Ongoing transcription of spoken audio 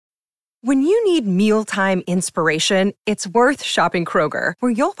When you need mealtime inspiration, it's worth shopping Kroger,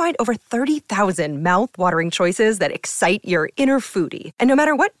 where you'll find over 30,000 mouth-watering choices that excite your inner foodie. And no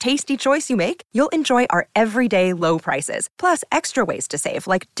matter what tasty choice you make, you'll enjoy our everyday low prices, plus extra ways to save,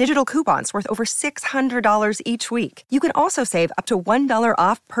 like digital coupons worth over $600 each week. You can also save up to $1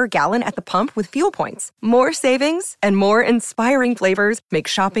 off per gallon at the pump with fuel points. More savings and more inspiring flavors make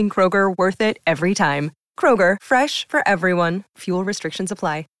shopping Kroger worth it every time. Kroger, fresh for everyone. Fuel restrictions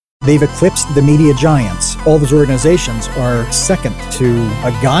apply. They've eclipsed the media giants. All those organizations are second to a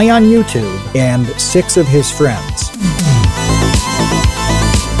guy on YouTube and 6 of his friends.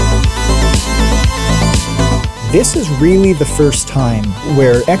 This is really the first time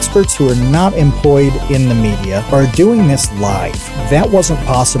where experts who are not employed in the media are doing this live. That wasn't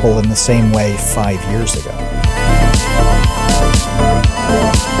possible in the same way 5 years ago.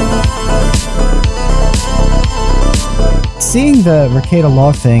 Seeing the Rekieta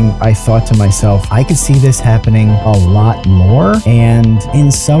Law thing, I thought to myself, I could see this happening a lot more, and in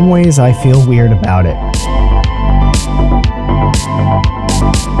some ways I feel weird about it.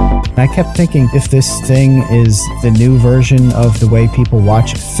 I kept thinking, if this thing is the new version of the way people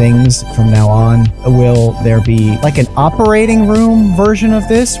watch things from now on, will there be like an operating room version of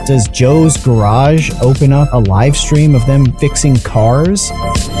this? Does Joe's Garage open up a live stream of them fixing cars?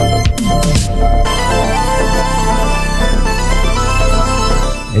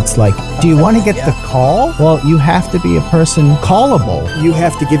 It's like, do you want to get the call? Well, you have to be a person callable. You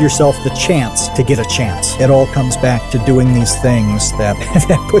have to give yourself the chance to get a chance. It all comes back to doing these things that,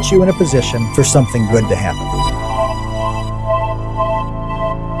 that put you in a position for something good to happen.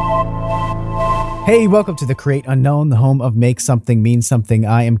 Hey, welcome to the Create Unknown, the home of Make Something Mean Something.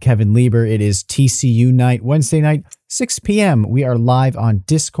 I am Kevin Lieber. It is TCU night, Wednesday night, 6 p.m. We are live on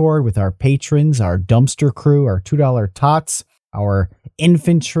Discord with our patrons, our dumpster crew, our $2 tots, our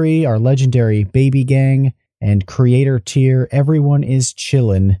infantry, our legendary baby gang, and creator tier. Everyone is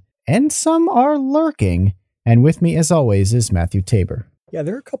chillin', and some are lurking. And with me, as always, is Matthew Tabor. Yeah,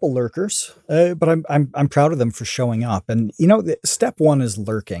 there are a couple lurkers, but I'm proud of them for showing up. And you know, step one is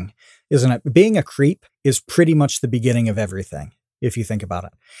lurking, isn't it? Being a creep is pretty much the beginning of everything, if you think about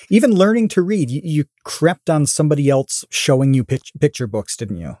it. Even learning to read, you crept on somebody else showing you picture books,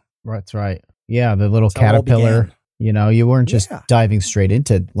 didn't you? That's right. Yeah, the little caterpillar. You know, you weren't just diving straight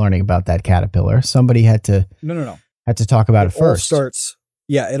into learning about that caterpillar. Somebody had to had to talk about it first.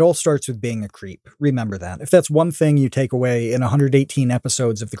 It all starts with being a creep. Remember that. If that's one thing you take away in 118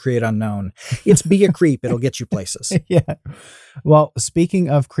 episodes of The Create Unknown, it's be a creep. It'll get you places. Yeah. Well, speaking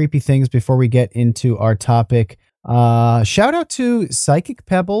of creepy things, before we get into our topic, shout out to Psychic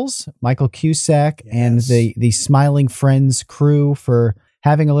Pebbles, Michael Cusack, and the Smiling Friends crew for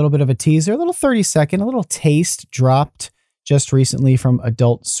having a little bit of a teaser, a little 30-second, a little taste dropped just recently from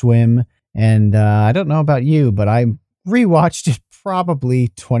Adult Swim. And I don't know about you, but I rewatched it probably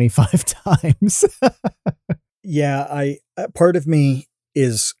 25 times. Yeah, part of me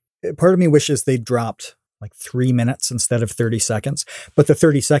wishes they dropped like 3 minutes instead of 30 seconds. But the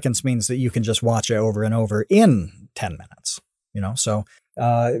 30 seconds means that you can just watch it over and over in 10 minutes, you know? So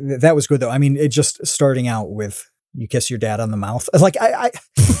that was good though. I mean, it just starting out with, you kiss your dad on the mouth. Like, I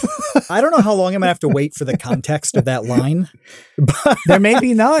don't know how long I'm going to have to wait for the context of that line. But, there may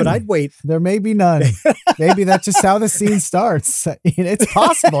be none. But I'd wait. There may be none. Maybe that's just how the scene starts. It's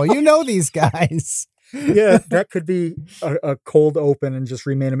possible. You know these guys. Yeah, that could be a cold open and just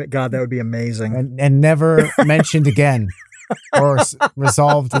remain a God, that would be amazing. And never mentioned again or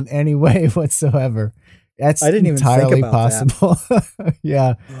resolved in any way whatsoever. That's entirely possible.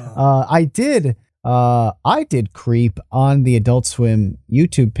 Yeah. I did creep on the Adult Swim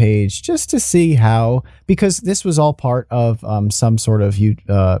YouTube page just to see how, because this was all part of some sort of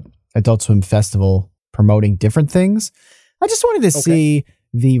Adult Swim festival promoting different things. I just wanted to see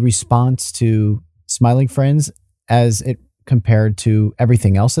the response to Smiling Friends as it compared to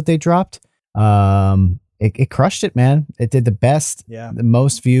everything else that they dropped. It crushed it, man. It did the best, the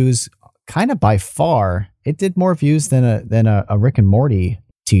most views, kind of by far. It did more views than a Rick and Morty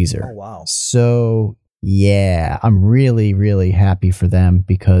teaser. Oh, wow. So yeah, I'm really, really happy for them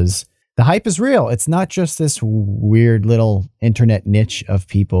because the hype is real. It's not just this weird little internet niche of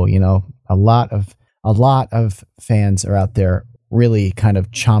people, you know, a lot of fans are out there really kind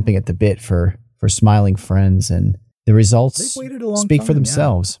of chomping at the bit for Smiling Friends, and the results speak for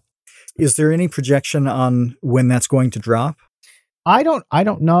themselves. Yeah. Is there any projection on when that's going to drop? I don't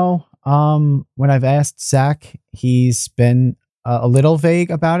know. When I've asked Zach, he's been a little vague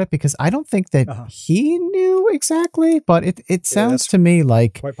about it because I don't think that he knew exactly, but it sounds to me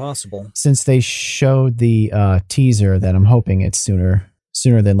like quite possible, since they showed the teaser, that I'm hoping it's sooner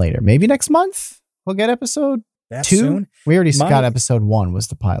sooner than later. Maybe next month we'll get episode That 2. soon? We already got episode 1 was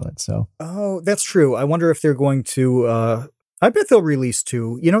the pilot. So that's true. I wonder if they're going to. I bet they'll release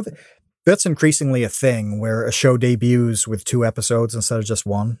 2. That's increasingly a thing where a show debuts with 2 episodes instead of just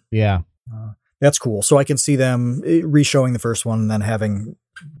 1. Yeah, that's cool. So I can see them re-showing the first one and then having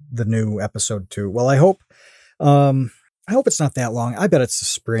the new episode 2. Well, I hope it's not that long. I bet it's the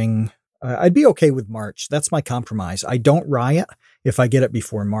spring. I'd be okay with March. That's my compromise. I don't riot if I get it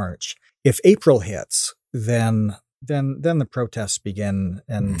before March. If April hits, then the protests begin,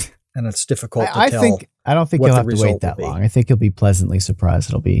 and it's difficult to tell. I don't think you'll have to wait that long. I think you'll be pleasantly surprised.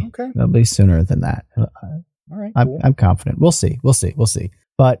 It'll be sooner than that. All right, cool. I'm confident. We'll see.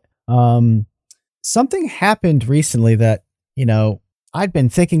 But something happened recently that I'd been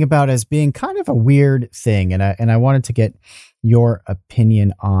thinking about as being kind of a weird thing, and I wanted to get your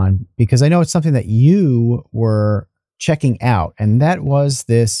opinion on, because I know it's something that you were checking out, and that was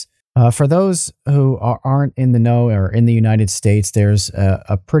this. For those who aren't in the know or in the United States, there's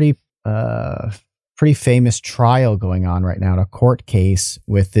a pretty famous trial going on right now, a court case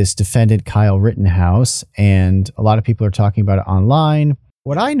with this defendant, Kyle Rittenhouse, and a lot of people are talking about it online.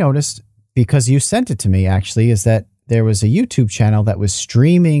 What I noticed, because you sent it to me actually, is that there was a YouTube channel that was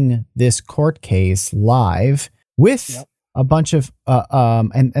streaming this court case live with a bunch of,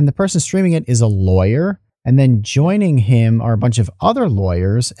 and the person streaming it is a lawyer. And then joining him are a bunch of other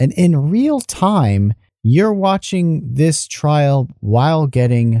lawyers. And in real time, you're watching this trial while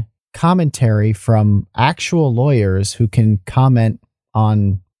getting commentary from actual lawyers who can comment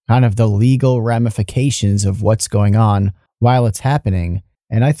on kind of the legal ramifications of what's going on while it's happening.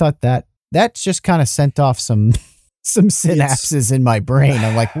 And I thought that just kind of sent off some synapses in my brain.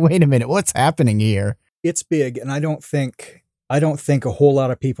 I'm like, wait a minute, what's happening here? It's big, and I don't think a whole lot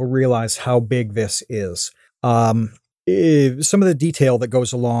of people realize how big this is. Some of the detail that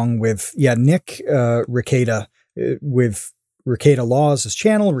goes along with, Nick Rekieta, with Rekieta Law as his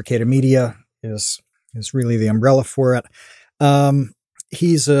channel. Rekieta Media is really the umbrella for it.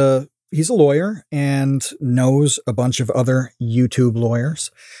 He's a lawyer and knows a bunch of other YouTube lawyers,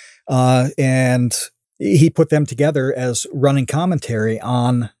 and he put them together as running commentary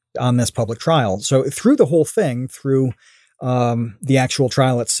on this public trial. So through the whole thing, through the actual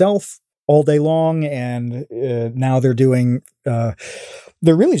trial itself, all day long, and now they're doing. They're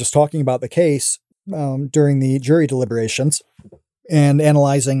really just talking about the case during the jury deliberations and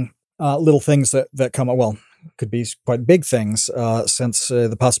analyzing little things that come up. Well, could be quite big things since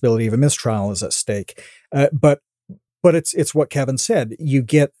the possibility of a mistrial is at stake. But it's what Kevin said. You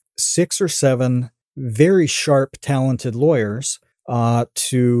get 6 or 7 very sharp, talented lawyers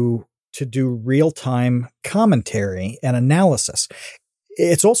to do real-time commentary and analysis.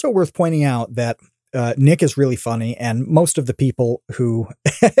 It's also worth pointing out that Nick is really funny, and most of the people who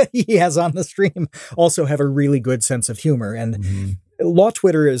he has on the stream also have a really good sense of humor. And law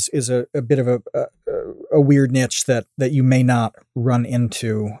Twitter is a bit of a weird niche that you may not run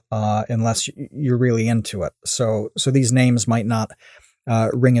into unless you're really into it. So these names might not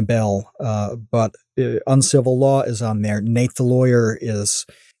ring a bell, but Uncivil Law is on there. Nate the Lawyer is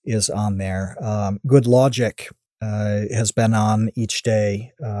on there. Good Logic has been on each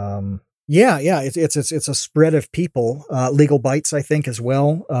day. It's a spread of people. Legal Bites, I think, as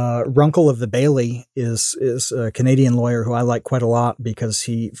well. Runkle of the Bailey is a Canadian lawyer who I like quite a lot because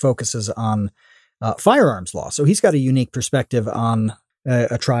he focuses on firearms law. So he's got a unique perspective on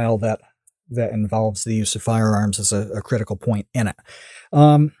a trial that involves the use of firearms as a critical point in it.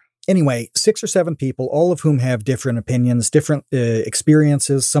 Anyway, 6 or 7 people, all of whom have different opinions, different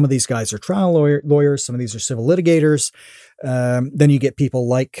experiences. Some of these guys are trial lawyers. Some of these are civil litigators. Then you get people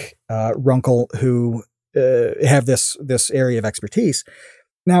like Runkle who have this area of expertise.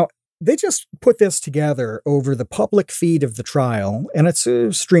 Now, they just put this together over the public feed of the trial, and it's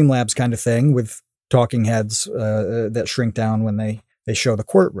a Streamlabs kind of thing with talking heads that shrink down when they show the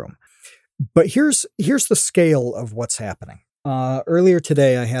courtroom. But here's the scale of what's happening. Earlier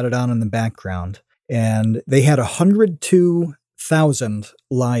today, I had it on in the background, and they had 102,000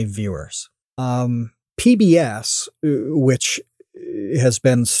 live viewers. PBS, which has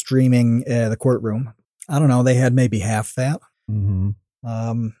been streaming the courtroom, I don't know, they had maybe half that.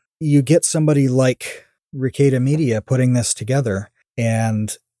 Mm-hmm. You get somebody like Rekieta Media putting this together,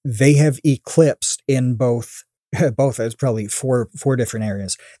 and they have eclipsed in both, it's probably four different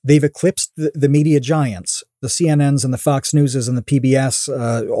areas. They've eclipsed the media giants, the CNNs and the Fox Newses and the PBS.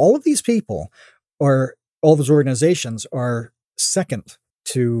 All of these people all those organizations are second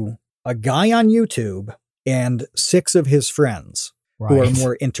to a guy on YouTube and 6 of his friends who are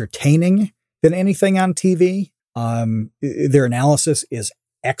more entertaining than anything on TV. Their analysis is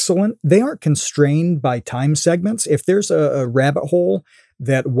excellent. They aren't constrained by time segments. If there's a rabbit hole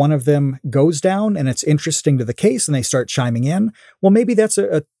that one of them goes down and it's interesting to the case and they start chiming in, well, maybe that's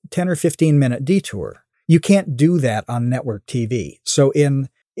a 10 or 15 minute detour. You can't do that on network TV. So in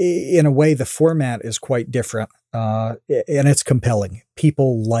a way, the format is quite different, and it's compelling.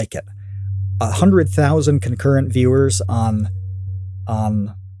 People like it. 100,000 concurrent viewers on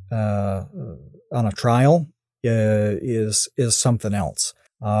a trial is something else.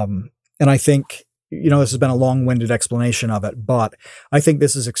 And I think, this has been a long-winded explanation of it, but I think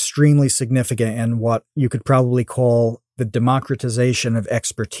this is extremely significant in what you could probably call the democratization of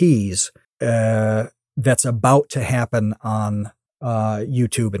expertise that's about to happen on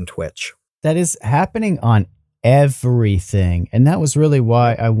YouTube and Twitch. That is happening on everything. And that was really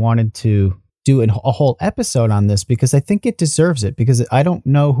why I wanted to do a whole episode on this, because I think it deserves it, because I don't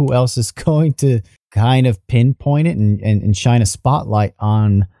know who else is going to kind of pinpoint it and shine a spotlight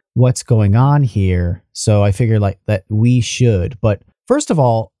on what's going on here. So I figured that we should. But first of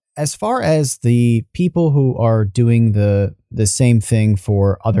all, as far as the people who are doing the same thing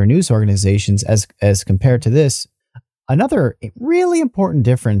for other news organizations as compared to this, another really important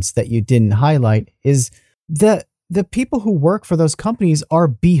difference that you didn't highlight is that the people who work for those companies are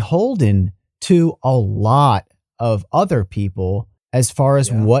beholden to a lot of other people as far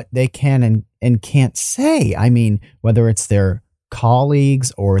as what they can and can't say. I mean, whether it's their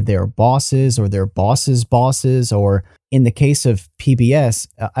colleagues or their bosses or their bosses' bosses, or in the case of PBS,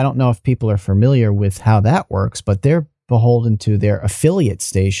 I don't know if people are familiar with how that works, but they're beholden to their affiliate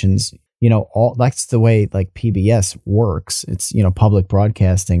stations. That's the way like PBS works. It's, public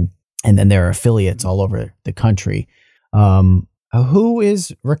broadcasting, and then there are affiliates all over the country. Who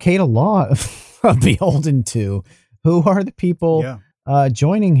is Rekieta Law beholden to? Who are the people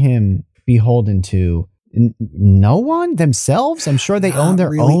joining him beholden to? No one? Themselves? I'm sure they own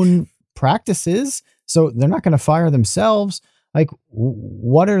their own practices, so they're not going to fire themselves. Like,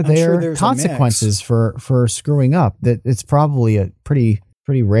 what are their consequences for screwing up? That it's probably a pretty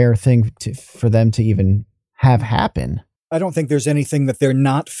rare thing for them to even have happen. I don't think there's anything that they're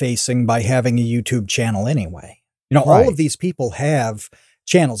not facing by having a YouTube channel anyway. All of these people have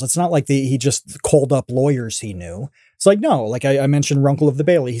channels. It's not like he just called up lawyers he knew. It's like, no, like I mentioned Runkle of the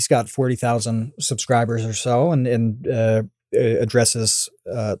Bailey. He's got 40,000 subscribers or so and addresses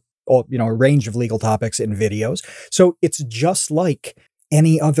a range of legal topics in videos. So it's just like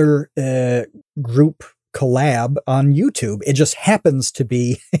any other group collab on YouTube. It just happens to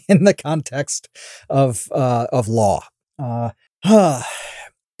be in the context of law.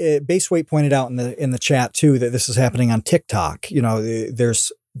 Baseweight pointed out in the chat too that this is happening on TikTok.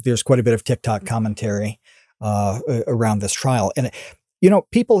 There's quite a bit of TikTok commentary around this trial, and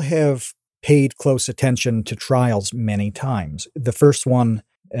people have paid close attention to trials many times. The first one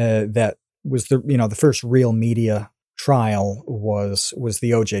that was the first real media trial was the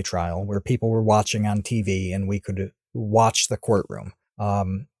OJ trial, where people were watching on TV and we could watch the courtroom.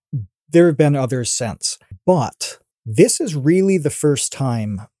 There have been others since, but this is really the first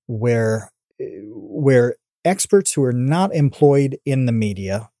time where experts who are not employed in the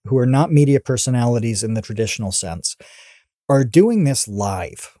media, who are not media personalities in the traditional sense, are doing this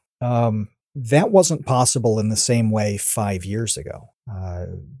live. That wasn't possible in the same way 5 years ago.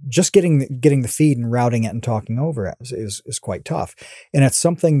 Just getting the feed and routing it and talking over it is quite tough. And it's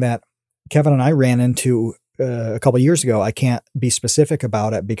something that Kevin and I ran into a couple of years ago. I can't be specific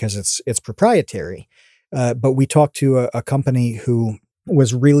about it because it's proprietary. But we talked to a company who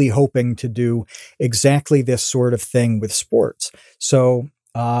was really hoping to do exactly this sort of thing with sports. So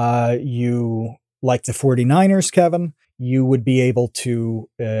you, like the 49ers, Kevin, you would be able to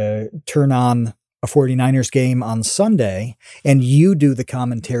turn on a 49ers game on Sunday and you do the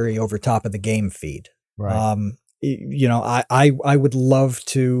commentary over top of the game feed. Right. I would love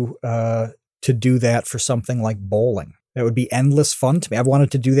to do that for something like bowling. That would be endless fun to me. I've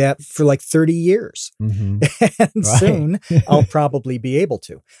wanted to do that for like 30 years. Mm-hmm. And soon I'll probably be able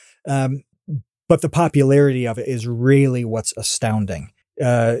to. But the popularity of it is really what's astounding.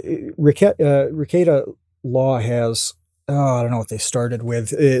 Rekieta Law has, I don't know what they started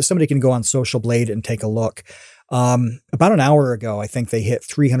with. Somebody can go on Social Blade and take a look. About an hour ago, I think they hit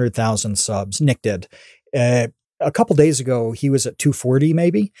 300,000 subs. Nick did. A couple days ago, he was at 240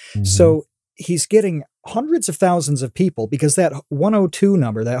 maybe. Mm-hmm. So he's getting hundreds of thousands of people, because that 102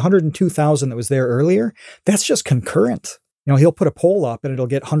 number, that 102,000 that was there earlier, that's just concurrent. He'll put a poll up and it'll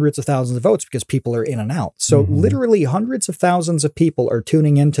get hundreds of thousands of votes because people are in and out. So literally hundreds of thousands of people are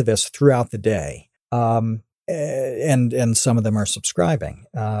tuning into this throughout the day. And some of them are subscribing.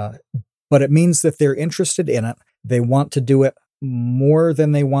 but it means that they're interested in it. They want to do it more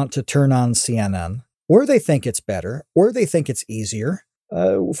than they want to turn on CNN, or they think it's better, or they think it's easier.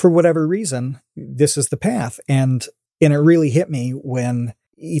 For whatever reason, this is the path. And it really hit me when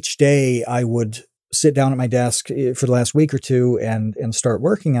each day I would sit down at my desk for the last week or two and start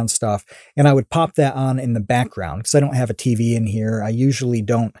working on stuff. And I would pop that on in the background because I don't have a TV in here. I usually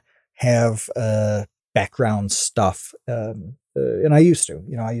don't have background stuff. And I used to,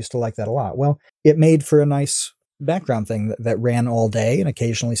 I used to like that a lot. Well, it made for a nice background thing that ran all day. And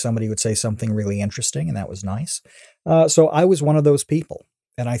occasionally somebody would say something really interesting, and that was nice. So I was one of those people.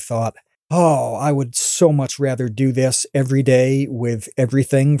 And I thought, oh, I would so much rather do this every day with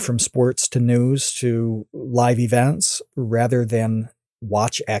everything from sports to news to live events rather than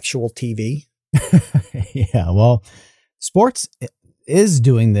watch actual TV. Yeah, well, sports is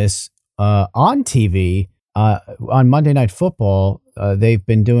doing this on TV. On Monday Night Football, they've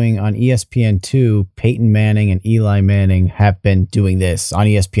been doing on ESPN2, Peyton Manning and Eli Manning have been doing this on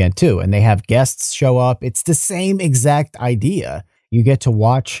ESPN2, and they have guests show up. It's the same exact idea. You get to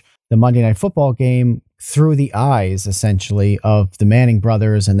watch the Monday Night Football game through the eyes, essentially, of the Manning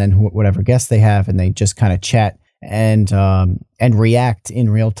brothers and then whatever guests they have, and they just kind of chat and react in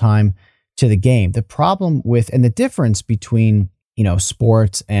real time to the game. The problem with, and the difference between,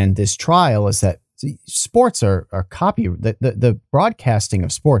 sports and this trial is that sports are copy. The broadcasting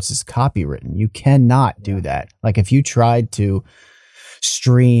of sports is copywritten. You cannot do that. Like if you tried to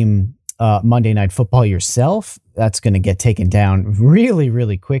stream Monday Night Football yourself, that's going to get taken down really,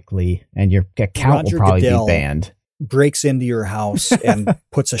 really quickly, and your account will probably be banned. Breaks into your house and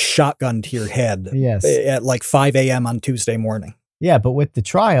puts a shotgun to your head at like 5 a.m. on Tuesday morning. Yeah, but with the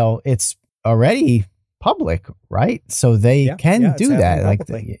trial, it's already public, right? So they can do that. Like,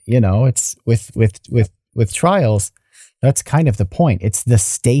 it's with trials, that's kind of the point. It's the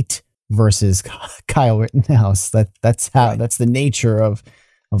state versus Kyle Rittenhouse. That's the nature of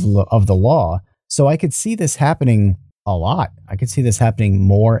the law. So I could see this happening a lot. I could see this happening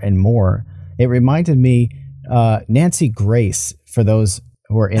more and more. It reminded me, Nancy Grace, for those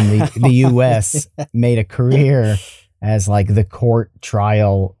who are in the U.S., made a career as like the court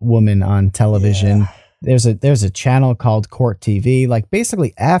trial woman on television. Yeah. There's a channel called Court TV. Like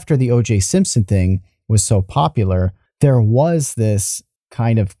basically after the O.J. Simpson thing was so popular, there was this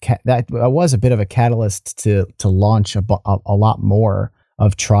kind of that was a bit of a catalyst to launch a lot more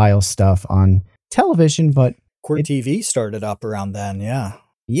of trial stuff on television. But Court TV started up around then.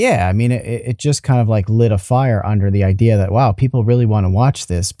 Yeah, I mean, it just kind of like lit a fire under the idea that, wow, people really want to watch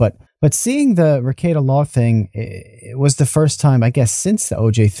this. But seeing the Rekieta Law thing, it was the first time, I guess, since the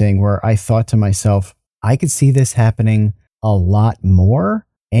OJ thing where I thought to myself, I could see this happening a lot more.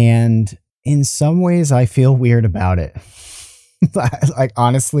 And in some ways, I feel weird about it. I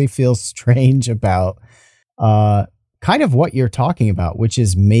honestly feel strange about kind of what you're talking about, which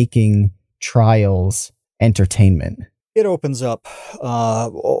is making trials entertainment. It opens up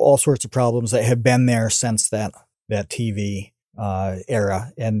all sorts of problems that have been there since that TV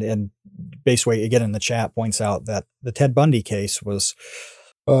era. And basically, again, in the chat points out that the Ted Bundy case was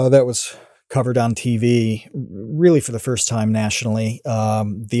covered on TV really for the first time nationally.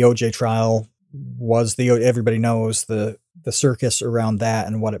 The OJ trial was everybody knows the circus around that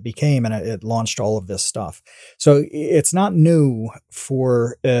and what it became, and it launched all of this stuff. So it's not new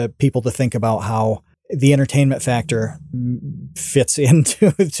for people to think about how the entertainment factor fits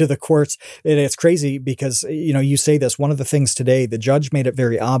into the courts. It's crazy because, you say this, one of the things today, the judge made it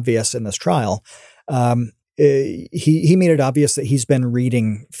very obvious in this trial. He made it obvious that he's been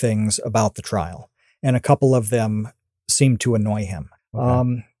reading things about the trial, and a couple of them seem to annoy him.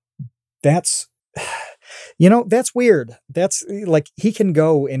 Okay. That's weird. That's like, he can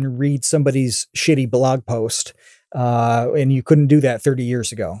go and read somebody's shitty blog post, and you couldn't do that 30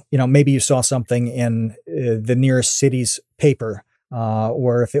 years ago. Maybe you saw something in the nearest city's paper,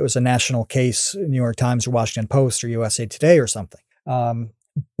 or if it was a national case, New York Times or Washington Post or USA Today or something.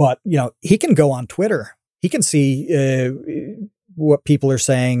 But he can go on Twitter. He can see what people are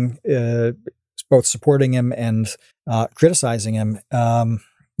saying, both supporting him and criticizing him.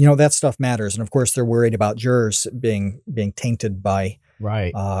 That stuff matters. And of course, they're worried about jurors being tainted by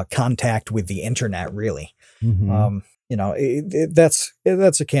contact with the internet, really. Mm-hmm.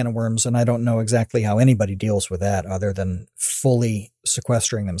 That's a can of worms, and I don't know exactly how anybody deals with that other than fully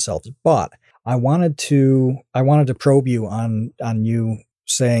sequestering themselves. But I wanted to probe you on you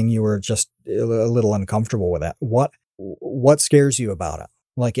saying you were just a little uncomfortable with that. What scares you about it?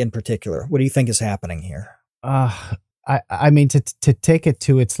 Like in particular, what do you think is happening here? I mean, to take it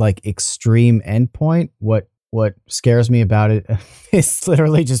to its like extreme endpoint, what what scares me about it is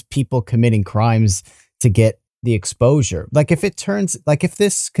literally just people committing crimes to get the exposure. Like if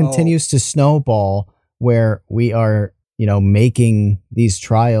this continues to snowball where we are, making these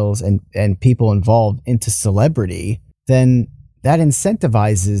trials and people involved into celebrity, then that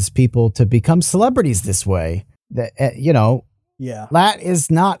incentivizes people to become celebrities this way. That, Yeah. that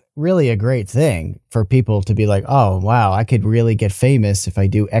is not really a great thing for people to be like, oh, wow, I could really get famous if I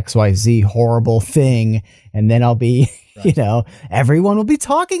do XYZ horrible thing. And then I'll be, Right. Everyone will be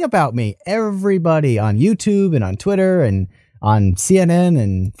talking about me. Everybody on YouTube and on Twitter and on CNN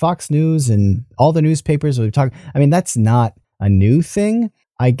and Fox News and all the newspapers will be talking. I mean, that's not a new thing.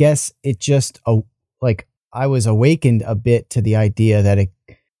 I guess it just, I was awakened a bit to the idea that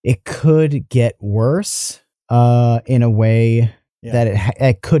it could get worse in a way that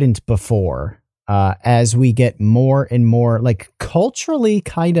it couldn't before, as we get more and more culturally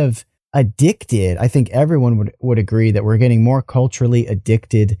kind of addicted. I think everyone would agree that we're getting more culturally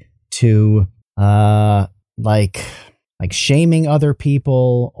addicted to shaming other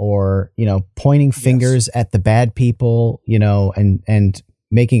people or pointing fingers at the bad people, and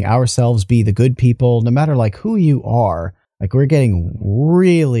making ourselves be the good people, no matter who you are. We're getting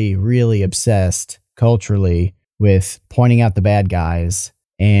really, really obsessed culturally with pointing out the bad guys.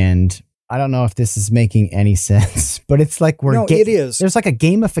 And I don't know if this is making any sense, but it's it is. There's a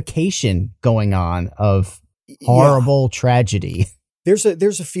gamification going on of horrible tragedy. There's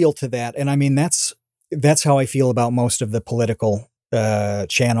a feel to that. And I mean, that's how I feel about most of the political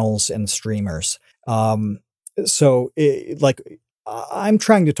channels and streamers. So I'm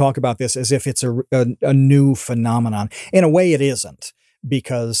trying to talk about this as if it's a new phenomenon. In a way, it isn't,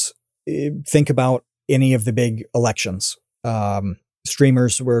 because think about any of the big elections.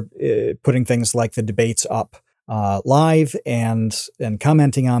 Streamers were putting things like the debates up live and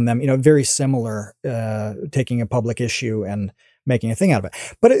commenting on them. Very similar, taking a public issue and making a thing out of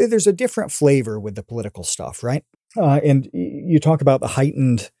it. But there's a different flavor with the political stuff, right? And you talk about the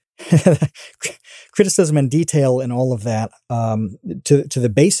heightened criticism and detail and all of that, to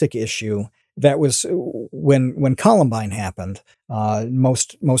the basic issue that was when Columbine happened.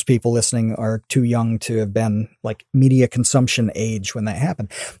 Most people listening are too young to have been media consumption age when that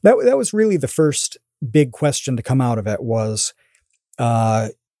happened. That was really the first big question to come out of it was,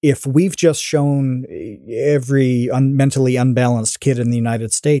 if we've just shown every mentally unbalanced kid in the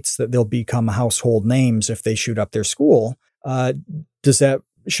United States that they'll become household names if they shoot up their school,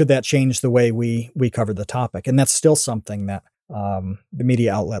 should that change the way we cover the topic? And that's still something that the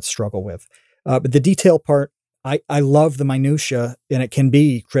media outlets struggle with. But the detail part, I love the minutia, and it can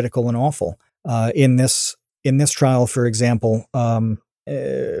be critical and awful. In this trial, for example, one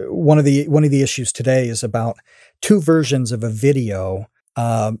of the issues today is about two versions of a video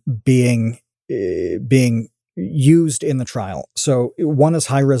being used in the trial. So one is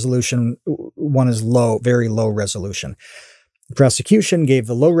high resolution, one is very low resolution. The prosecution gave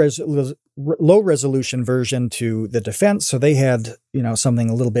the low resolution version to the defense, so they had something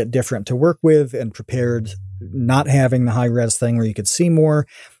a little bit different to work with and prepared, not having the high res thing where you could see more.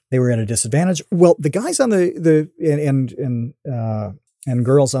 They were at a disadvantage. Well, the guys on and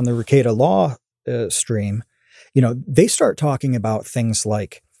girls on the Ricada Law stream, they start talking about things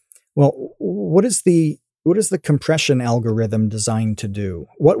like, well, what is the compression algorithm designed to do?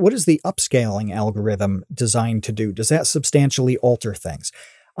 What is the upscaling algorithm designed to do? Does that substantially alter things?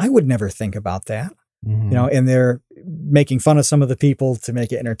 I would never think about that. Mm-hmm. And they're making fun of some of the people to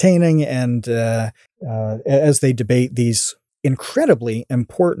make it entertaining. And as they debate these incredibly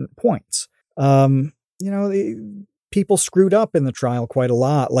important points, people screwed up in the trial quite a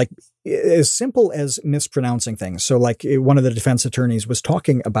lot, as simple as mispronouncing things. So one of the defense attorneys was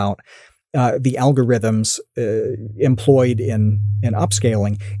talking about the algorithms employed in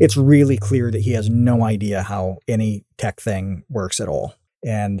upscaling. It's really clear that he has no idea how any tech thing works at all.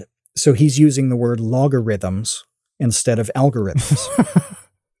 And so he's using the word logarithms instead of algorithms.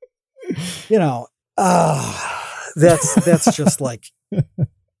 That's just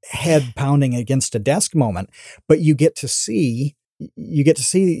head pounding against a desk moment. But you get to see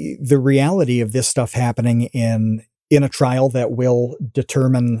the reality of this stuff happening in a trial that will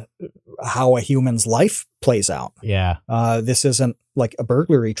determine how a human's life plays out. Yeah. This isn't like a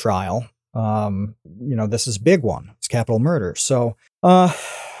burglary trial. This is a big one. It's capital murder. So, that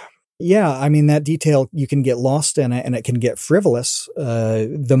detail, you can get lost in it and it can get frivolous.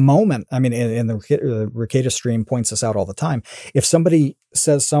 The moment, and the Ricada stream points this out all the time. If somebody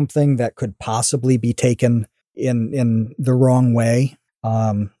says something that could possibly be taken in the wrong way,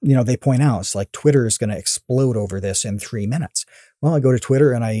 they point out, it's Twitter is going to explode over this in 3 minutes. Well, I go to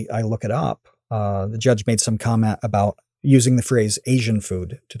Twitter and I look it up. the judge made some comment about using the phrase Asian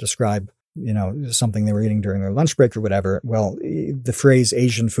food to describe, something they were eating during their lunch break or whatever. Well, the phrase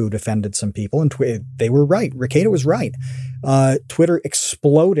Asian food offended some people, and they were right. Rekieta was right. Twitter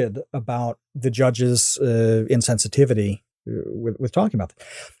exploded about the judge's insensitivity with talking about it.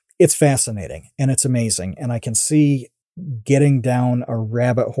 It's fascinating and it's amazing. And I can see getting down a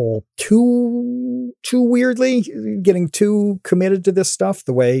rabbit hole too weirdly, getting too committed to this stuff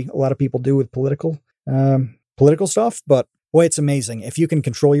the way a lot of people do with political stuff. But boy, it's amazing. If you can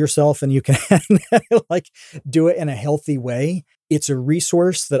control yourself and you can do it in a healthy way, it's a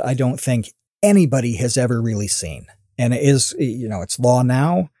resource that I don't think anybody has ever really seen. And it is, it's law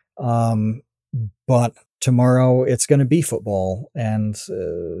now. But tomorrow it's going to be football and,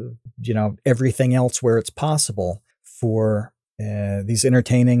 everything else where it's possible for these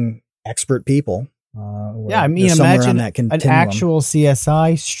entertaining expert people. Imagine an actual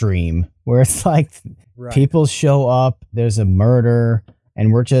CSI stream where it's like people show up, there's a murder,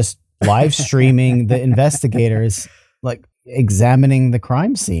 and we're just live streaming the investigators like examining the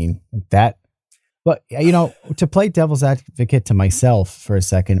crime scene like that. But, to play devil's advocate to myself for a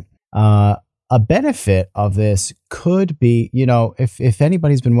second, a benefit of this could be, if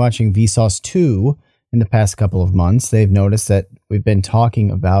anybody's been watching Vsauce 2 in the past couple of months, they've noticed that we've been talking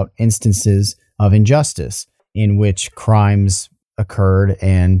about instances of injustice in which crimes occurred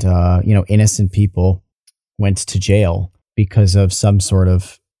and, innocent people went to jail because of some sort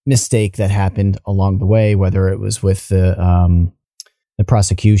of mistake that happened along the way, whether it was with the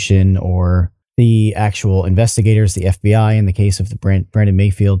prosecution or the actual investigators, the FBI, in the case of the Brandon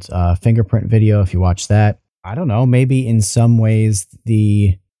Mayfield fingerprint video. If you watch that, I don't know, maybe in some ways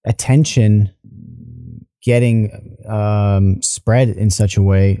the attention getting spread in such a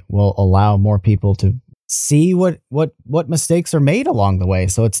way will allow more people to see what mistakes are made along the way.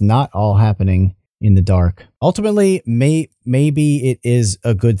 So it's not all happening in the dark. Ultimately, maybe it is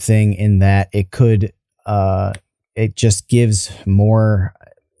a good thing in that it could, it just gives more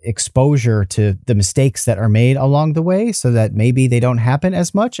exposure to the mistakes that are made along the way so that maybe they don't happen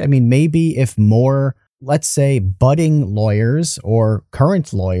as much. I mean, maybe if more, let's say, budding lawyers or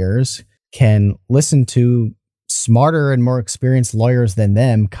current lawyers can listen to smarter and more experienced lawyers than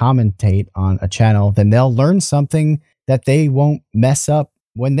them commentate on a channel, then they'll learn something that they won't mess up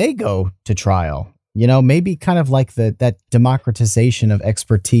when they go to trial. Maybe kind of like that democratization of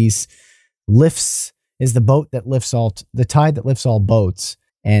expertise is the boat that lifts the tide that lifts all boats,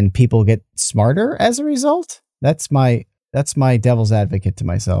 and people get smarter as a result. That's my devil's advocate to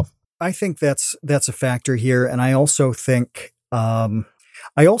myself. I think that's a factor here, and I also think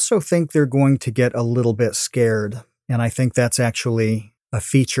they're going to get a little bit scared, and I think that's actually a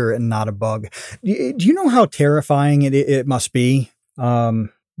feature and not a bug. Do you know how terrifying it must be?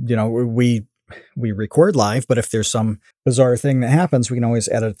 We record live, but if there's some bizarre thing that happens, we can always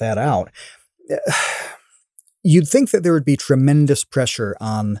edit that out. You'd think that there would be tremendous pressure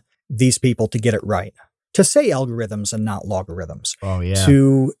on these people to get it right, to say algorithms and not logarithms. Oh, yeah.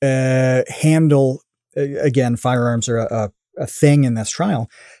 To handle, again, firearms are a thing in this trial,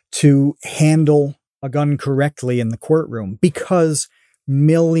 to handle a gun correctly in the courtroom because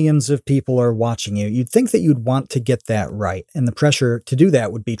millions of people are watching you. You'd think that you'd want to get that right. And the pressure to do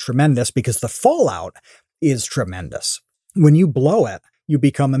that would be tremendous because the fallout is tremendous. When you blow it, you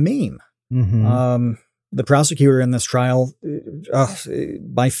become a meme. Mm-hmm. The prosecutor in this trial,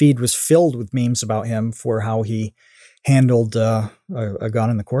 my feed was filled with memes about him for how he handled a gun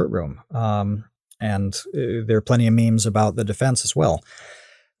in the courtroom. And there are plenty of memes about the defense as well.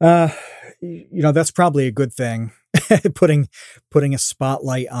 That's probably a good thing. putting a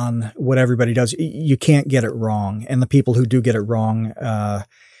spotlight on what everybody does. You can't get it wrong. And the people who do get it wrong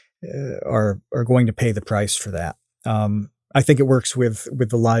are going to pay the price for that. I think it works with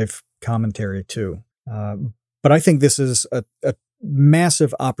the live commentary too. But I think this is a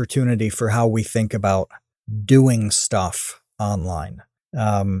massive opportunity for how we think about doing stuff online.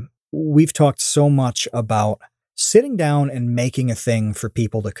 We've talked so much about sitting down and making a thing for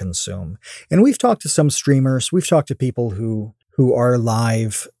people to consume. And we've talked to some streamers. We've talked to people who are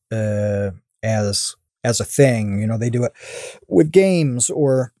live as a thing. They do it with games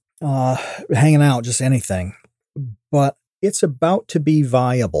or hanging out, just anything. But it's about to be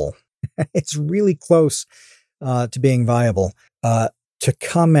viable. It's really close to being viable to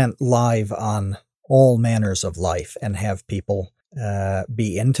comment live on all manners of life and have people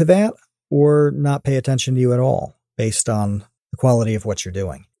be into that or not pay attention to you at all based on the quality of what you're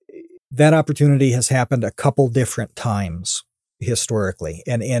doing. That opportunity has happened a couple different times historically.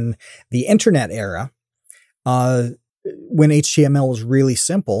 And in the internet era, when HTML was really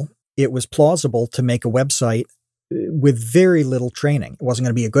simple, it was plausible to make a website with very little training. It wasn't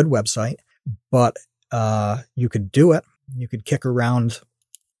going to be a good website, but you could do it. You could kick around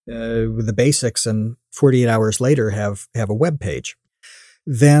with the basics, and 48 hours later have a web page.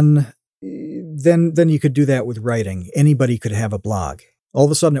 Then you could do that with writing. Anybody could have a blog. All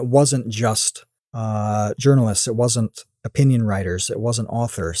of a sudden, it wasn't just journalists. It wasn't opinion writers. It wasn't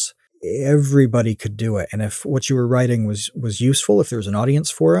authors. Everybody could do it. And if what you were writing was useful, if there was an audience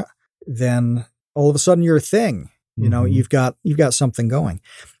for it, then all of a sudden you're a thing. You know, you've got something going.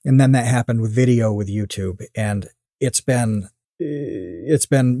 And then that happened with video, with YouTube, and it's been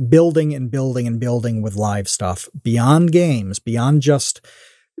building and building and building with live stuff beyond games, beyond just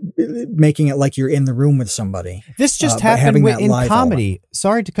making it like you're in the room with somebody. This just happened in comedy. Element.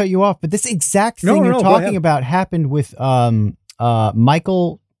 Sorry to cut you off, but this exact thing you're talking about happened with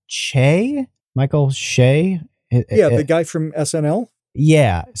Michael Che. Yeah, the guy from SNL.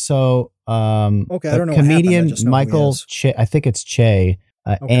 Yeah. So okay, I don't know. Comedian Michael Che, I think it's Che,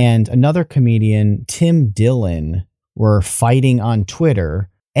 okay. And another comedian, Tim Dillon, were fighting on Twitter,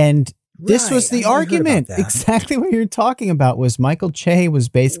 and this was the argument. Exactly what you're talking about was Michael Che was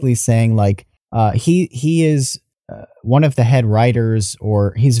basically saying like he is one of the head writers,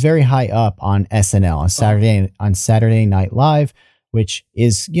 or he's very high up on SNL on Saturday Night Live, which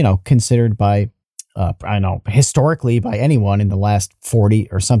is, you know, considered by I know historically by anyone in the last 40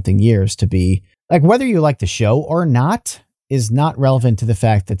 or something years to be like, whether you like the show or not is not relevant to the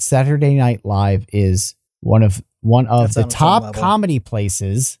fact that Saturday Night Live is one of the top comedy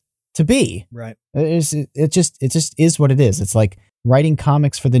places to be. Right. It just is what it is. It's like writing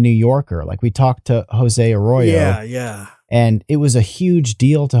comics for the New Yorker. Like we talked to Jose Arroyo. Yeah. And it was a huge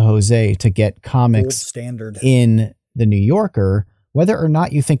deal to Jose to get comics standard in the New Yorker, whether or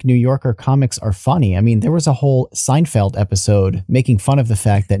not you think New Yorker comics are funny. I mean, there was a whole Seinfeld episode making fun of the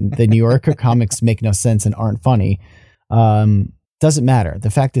fact that the New Yorker comics make no sense and aren't funny. Doesn't matter.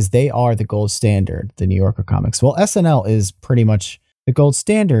 The fact is they are the gold standard, the New Yorker comics. Well, SNL is pretty much the gold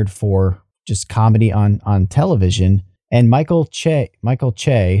standard for just comedy on television. And Michael Che, I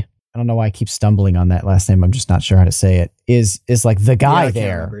don't know why I keep stumbling on that last name. I'm just not sure how to say it, is like the guy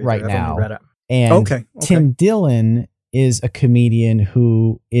there right now. And Tim Dillon is a comedian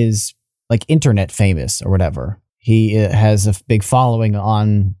who is like internet famous or whatever. He has a big following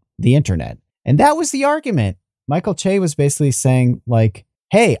on the internet. And that was the argument. Michael Che was basically saying like,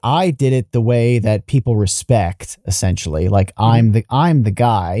 hey, I did it the way that people respect, essentially. Like I'm the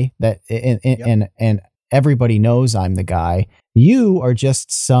guy that and everybody knows I'm the guy. You are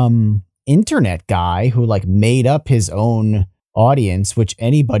just some internet guy who like made up his own audience, which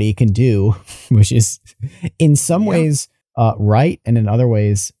anybody can do, which is in some ways right and in other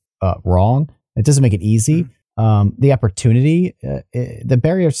ways wrong. It doesn't make it easy. The opportunity, the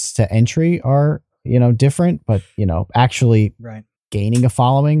barriers to entry are, you know, different, but, you know, actually gaining a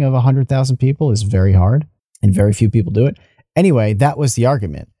following of 100,000 people is very hard and very few people do it. Anyway, that was the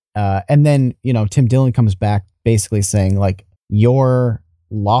argument. And then, you know, Tim Dillon comes back basically saying like, your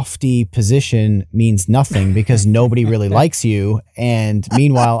lofty position means nothing because nobody really likes you. And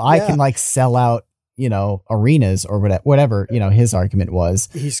meanwhile, I can like sell out, you know, arenas or whatever, you know, his argument was.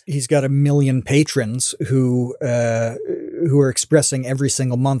 He's got 1 million patrons who are expressing every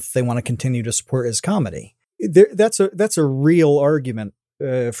single month they want to continue to support his comedy. That's a real argument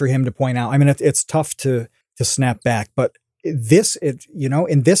for him to point out. I mean, it's tough to snap back, but this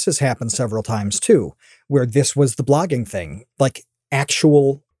has happened several times too, where this was the blogging thing, like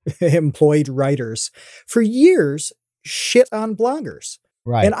actual employed writers for years shit on bloggers.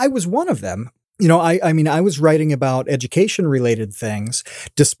 Right. And I was one of them. You know, I mean, I was writing about education related things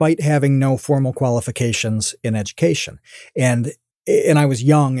despite having no formal qualifications in education. And I was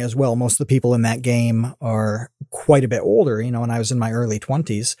young as well. Most of the people in that game are quite a bit older, you know, and I was in my early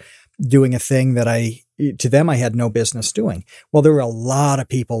 20s doing a thing that to them, I had no business doing. Well, there were a lot of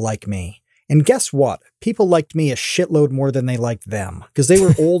people like me. And guess what? People liked me a shitload more than they liked them because they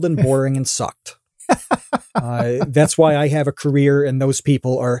were old and boring and sucked. That's why I have a career, and those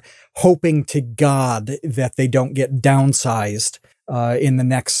people are hoping to God that they don't get downsized in the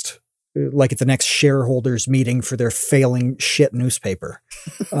next, like at the next shareholders meeting for their failing shit newspaper.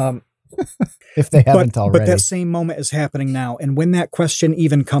 If they haven't already. But that same moment is happening now. And when that question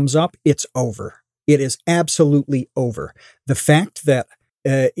even comes up, it's over. It is absolutely over. The fact that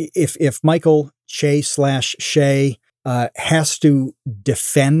if Michael Che / has to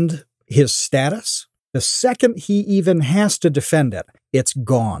defend his status, the second he even has to defend it, it's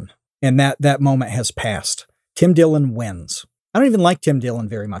gone. And that moment has passed. Tim Dillon wins. I don't even like Tim Dillon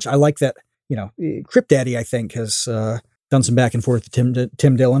very much. I like that, you know, Crypt Daddy, I think, has done some back and forth with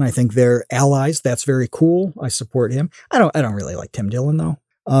Tim Dillon. I think they're allies. That's very cool. I support him. I don't really like Tim Dillon though.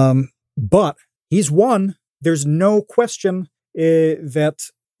 But he's won. There's no question that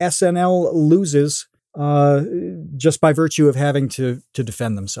SNL loses just by virtue of having to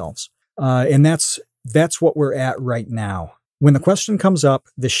defend themselves. And that's what we're at right now. When the question comes up,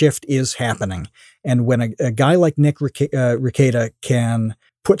 the shift is happening. And when a guy like Nick Rekieta can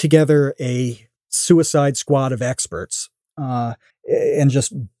put together a suicide squad of experts and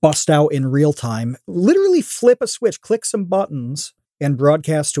just bust out in real time, literally flip a switch, click some buttons, and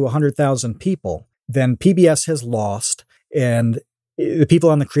broadcast to 100,000 people, then PBS has lost. And the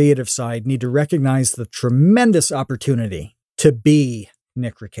people on the creative side need to recognize the tremendous opportunity to be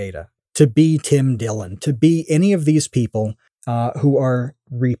Nick Rekieta, to be Tim Dillon, to be any of these people who are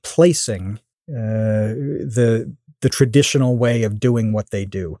replacing the traditional way of doing what they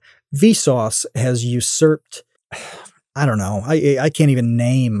do. Vsauce has usurped, I don't know, I can't even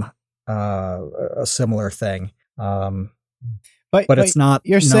name a similar thing. But it's not.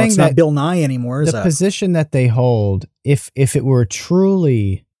 You're saying it's not Bill Nye anymore. Is the position that they hold, if it were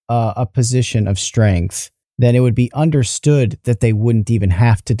truly a position of strength, then it would be understood that they wouldn't even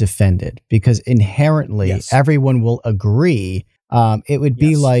have to defend it, because inherently everyone will agree. It would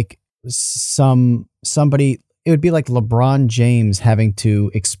be like somebody. It would be like LeBron James having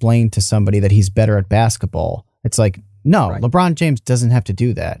to explain to somebody that he's better at basketball. It's like, no, LeBron James doesn't have to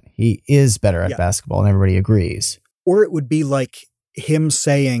do that. He is better at basketball, and everybody agrees. Or it would be like him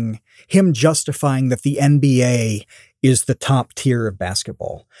justifying that the NBA is the top tier of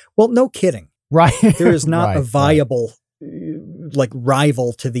basketball. Well, no kidding. Right. There is not a viable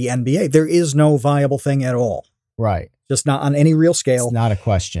rival to the NBA. There is no viable thing at all. Right. Just not on any real scale. It's not a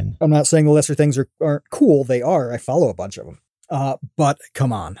question. I'm not saying the lesser things aren't cool. They are. I follow a bunch of them. But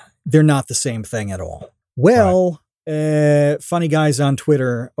come on. They're not the same thing at all. Well, funny guys on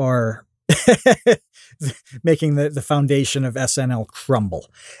Twitter are making the foundation of SNL crumble.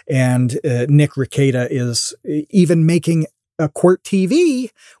 And Nick Rekieta is even making a Court TV,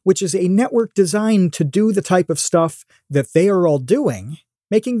 which is a network designed to do the type of stuff that they are all doing,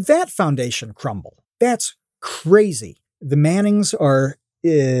 making that foundation crumble. That's crazy. The Mannings are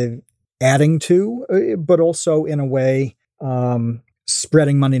adding to, but also in a way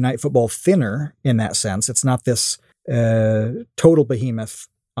spreading Monday Night Football thinner in that sense. It's not this total behemoth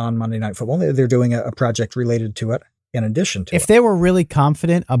on Monday Night Football. They're doing a project related to it in addition to it. If they were really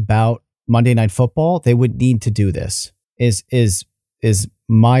confident about Monday Night Football, they would need to do this, is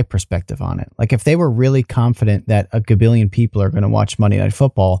my perspective on it. Like, if they were really confident that a gabillion people are going to watch Monday Night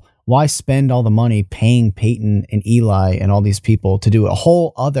Football, why spend all the money paying Peyton and Eli and all these people to do a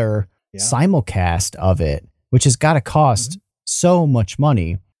whole other simulcast of it, which has got to cost so much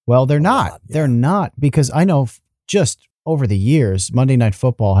money? Well, they're not. They're not, because I know just over the years, Monday Night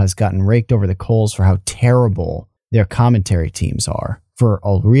Football has gotten raked over the coals for how terrible their commentary teams are for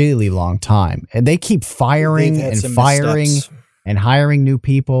a really long time. And they keep firing and firing and hiring new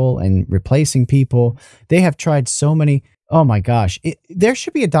people and replacing people. They have tried so many. Oh my gosh. There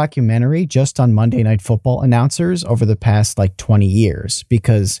should be a documentary just on Monday Night Football announcers over the past 20 years,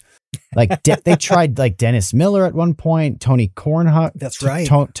 because they tried Dennis Miller at one point, Tony Kornheiser. That's right.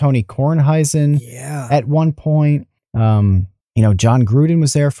 Tony Kornheisen at one point. John Gruden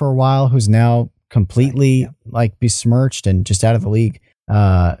was there for a while, who's now completely besmirched and just out of the league,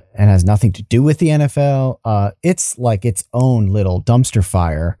 and has nothing to do with the NFL. It's like its own little dumpster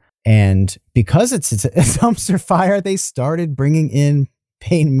fire. And because it's a dumpster fire, they started bringing in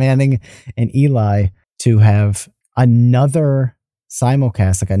Peyton Manning and Eli to have another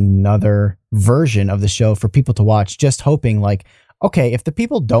simulcast, another version of the show for people to watch, just hoping okay, if the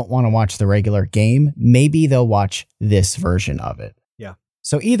people don't want to watch the regular game, maybe they'll watch this version of it. Yeah.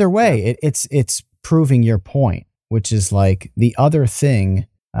 So either way, it's proving your point, which is the other thing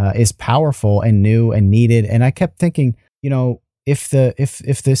is powerful and new and needed. And I kept thinking, if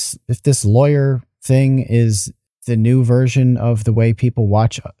this lawyer thing is the new version of the way people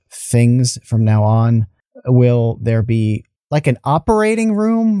watch things from now on, will there be an operating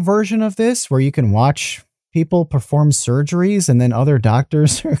room version of this where you can watch people perform surgeries and then other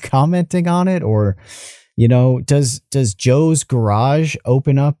doctors are commenting on it? Or, does Joe's Garage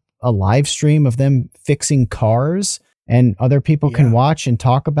open up a live stream of them fixing cars and other people can watch and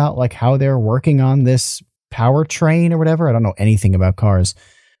talk about how they're working on this powertrain or whatever? I don't know anything about cars,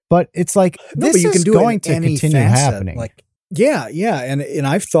 but it's this is going to continue happening. Yeah. And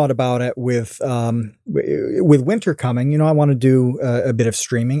I've thought about it with winter coming. I want to do a bit of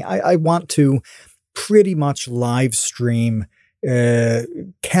streaming. I want to pretty much live stream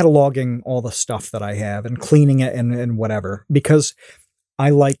cataloging all the stuff that I have and cleaning it and whatever, because I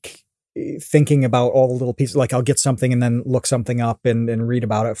like thinking about all the little pieces. Like I'll get something and then look something up and read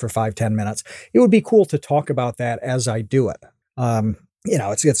about it for 5-10 minutes. It would be cool to talk about that as I do it.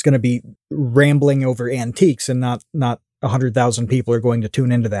 It's going to be rambling over antiques, and not 100,000 people are going to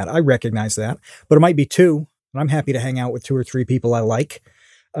tune into that. I recognize that, but it might be 2, and I'm happy to hang out with 2 or 3 people I like.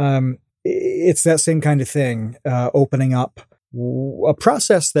 It's that same kind of thing, opening up a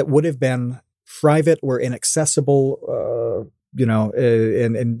process that would have been private or inaccessible,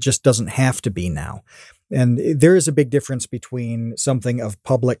 and just doesn't have to be now. And there is a big difference between something of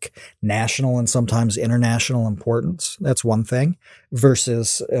public, national, and sometimes international importance. That's one thing,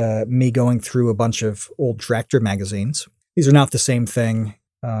 versus me going through a bunch of old tractor magazines. These are not the same thing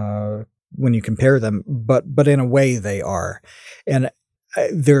when you compare them, but in a way they are. And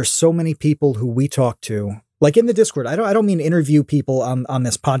there are so many people who we talk to, like in the Discord. I don't mean interview people on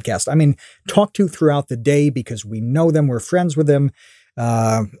this podcast. I mean talk to throughout the day, because we know them, we're friends with them.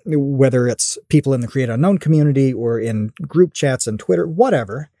 Whether it's people in the Create Unknown community or in group chats and Twitter,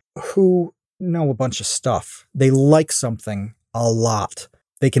 whatever, who know a bunch of stuff. They like something a lot.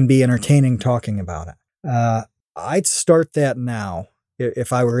 They can be entertaining talking about it. I'd start that now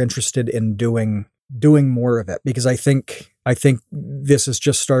if I were interested in doing more of it, because I think this is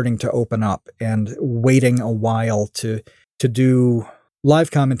just starting to open up, and waiting a while to do live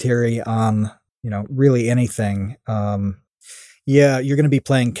commentary on, really anything. Yeah, you're going to be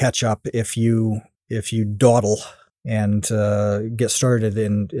playing catch up if you dawdle and get started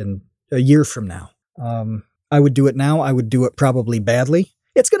in a year from now. I would do it now. I would do it probably badly.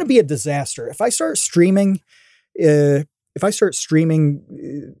 It's going to be a disaster if I start streaming.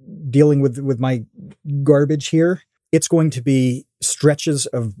 Dealing with my garbage here, it's going to be stretches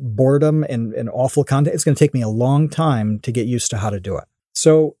of boredom and awful content. It's going to take me a long time to get used to how to do it.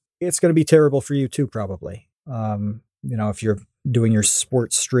 So it's going to be terrible for you too, probably. If you're doing your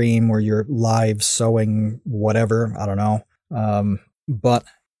sports stream or your live sewing, whatever, I don't know. But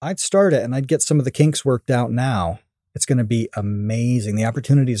I'd start it and I'd get some of the kinks worked out now. It's going to be amazing. The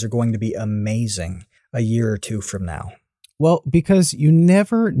opportunities are going to be amazing a year or 2 from now. Well, because you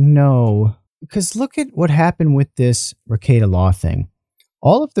never know, because look at what happened with this Rekieta Law thing.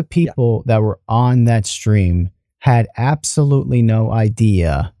 All of the people that were on that stream had absolutely no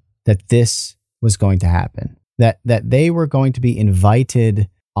idea that this was going to happen. That they were going to be invited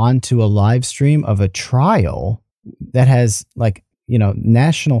onto a live stream of a trial that has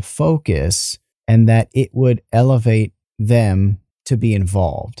national focus, and that it would elevate them to be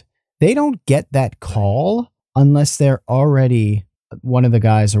involved. They don't get that call unless they're already one of the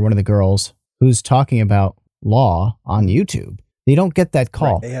guys or one of the girls who's talking about law on YouTube. They don't get that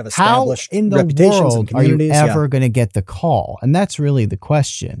call. Right. They have established how in the world are you ever going to get the call? And that's really the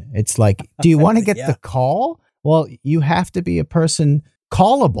question. It's like, do you want to get the call? Well, you have to be a person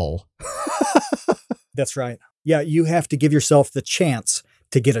callable. That's right. Yeah, you have to give yourself the chance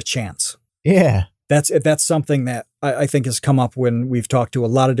to get a chance. Yeah. That's something that I think has come up when we've talked to a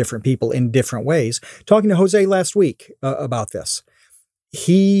lot of different people in different ways. Talking to Jose last week about this.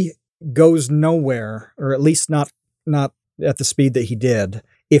 He goes nowhere, or at least not at the speed that he did,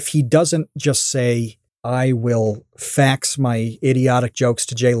 if he doesn't just say, I will fax my idiotic jokes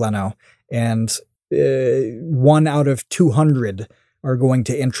to Jay Leno, and 1 out of 200 are going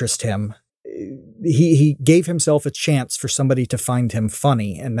to interest him. He gave himself a chance for somebody to find him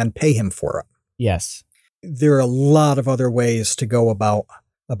funny and then pay him for it. Yes. There are a lot of other ways to go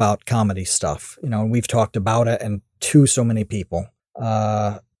about comedy stuff, and we've talked about it and to so many people.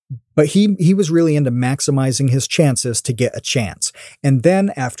 But he was really into maximizing his chances to get a chance. And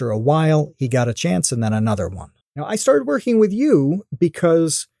then after a while, he got a chance and then another one. Now, I started working with you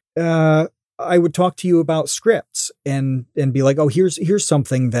because I would talk to you about scripts and be like, oh, here's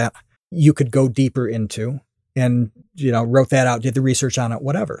something that you could go deeper into, and, wrote that out, did the research on it,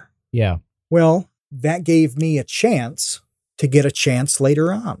 whatever. Yeah. Well, that gave me a chance to get a chance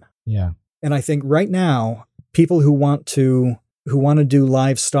later on. Yeah. And I think right now, people who want to do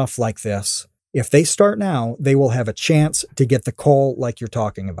live stuff like this, if they start now, they will have a chance to get the call like you're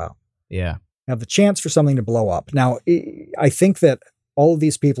talking about. Yeah. Have the chance for something to blow up. Now, I think that all of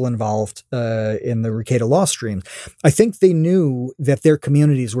these people involved in the Rekieta Law streams, I think they knew that their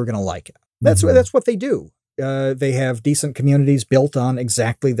communities were going to like it. That's what they do. They have decent communities built on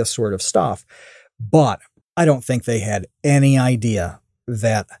exactly this sort of stuff. But I don't think they had any idea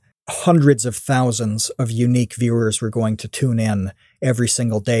that hundreds of thousands of unique viewers were going to tune in every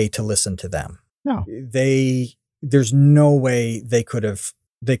single day to listen to them. No. There's no way they could have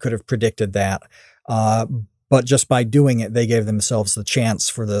predicted that. But just by doing it, they gave themselves the chance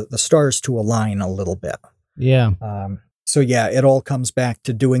for the stars to align a little bit. Yeah. So yeah, it all comes back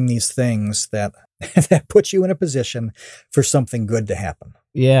to doing these things that that put you in a position for something good to happen.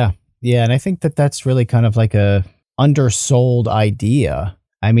 Yeah. Yeah. And I think that that's really kind of like a undersold idea.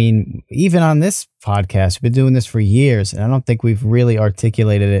 I mean, even on this podcast, we've been doing this for years, and I don't think we've really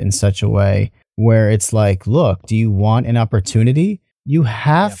articulated it in such a way where it's like, look, do you want an opportunity? You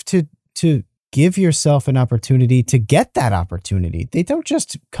have to give yourself an opportunity to get that opportunity. They don't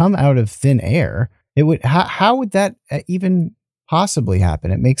just come out of thin air. It would, how would that even possibly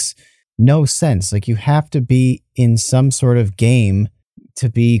happen? It makes no sense. Like, you have to be in some sort of game to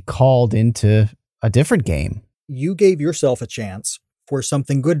be called into a different game. You gave yourself a chance for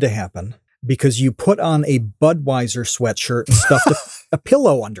something good to happen because you put on a Budweiser sweatshirt and stuffed a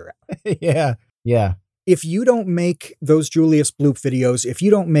pillow under it. Yeah. Yeah. If you don't make those Julius Bloop videos, if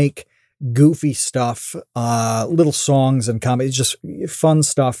you don't make goofy stuff, little songs and comedy, just fun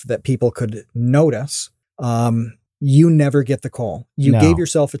stuff that people could notice, you never get the call. You gave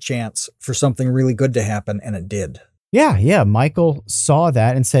yourself a chance for something really good to happen, and it did. Yeah. Yeah. Michael saw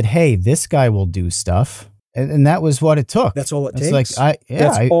that and said, hey, this guy will do stuff. And that was what it took. That's all it takes. Like,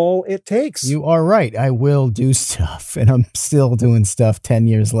 that's all it takes. You are right. I will do stuff, and I'm still doing stuff 10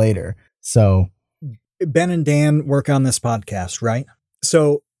 years later. So Ben and Dan work on this podcast, right?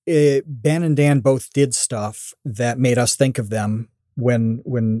 So Ben and Dan both did stuff that made us think of them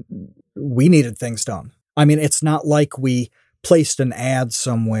when we needed things done. I mean, it's not like we placed an ad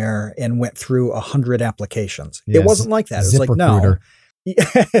somewhere and went through 100 applications. Yes. It wasn't like that. It was like, no.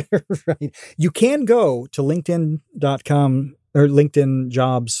 Right. You can go to LinkedIn.com or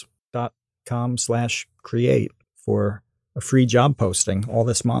LinkedInjobs.com/create for a free job posting all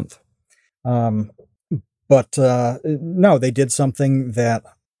this month. But no, they did something that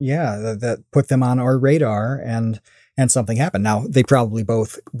put them on our radar, and something happened. Now, they probably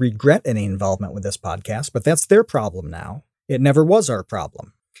both regret any involvement with this podcast, but that's their problem now. It never was our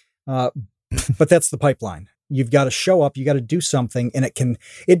problem. But that's the pipeline. You've got to show up, you got to do something, and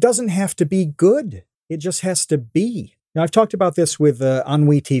it doesn't have to be good. It just has to be. Now, I've talked about this with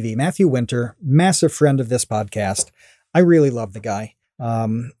Ennui TV. Matthew Winter, massive friend of this podcast. I really love the guy.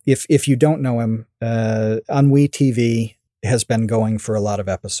 If you don't know him, Ennui TV has been going for a lot of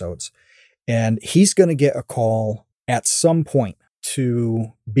episodes, and he's going to get a call at some point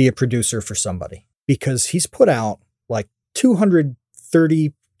to be a producer for somebody, because he's put out like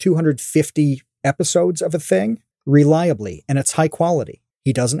 230, 250 episodes of a thing reliably, and it's high quality.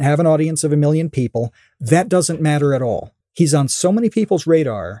 He doesn't have an audience of 1 million people. That doesn't matter at all. He's on so many people's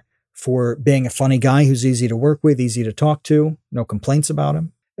radar for being a funny guy who's easy to work with, easy to talk to, no complaints about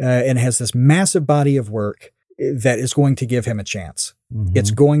him, and has this massive body of work that is going to give him a chance. Mm-hmm. It's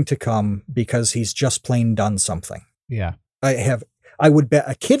going to come because he's just plain done something. Yeah. I would bet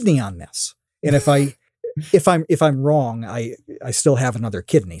a kidney on this. And if I'm wrong, I still have another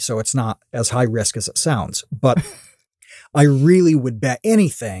kidney, so it's not as high risk as it sounds. But I really would bet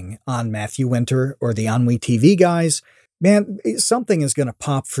anything on Matthew Winter or the Ennui TV guys. Man, something is going to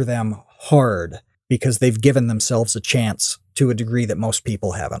pop for them hard because they've given themselves a chance to a degree that most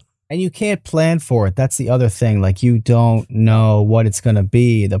people haven't. And you can't plan for it. That's the other thing. Like, you don't know what it's going to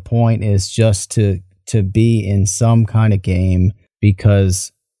be. The point is just to be in some kind of game,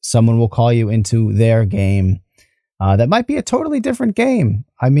 because someone will call you into their game. That might be a totally different game.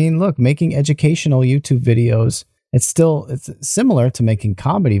 I mean, look, making educational YouTube videos, it's similar to making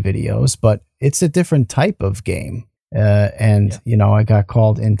comedy videos, but it's a different type of game. I got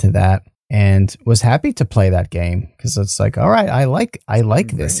called into that and was happy to play that game, because it's like, all right, I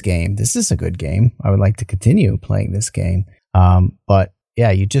like this game. This is a good game. I would like to continue playing this game. But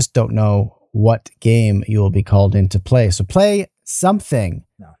yeah, you just don't know what game you will be called in to play. So play something.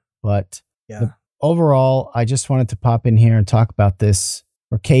 No. But overall, I just wanted to pop in here and talk about this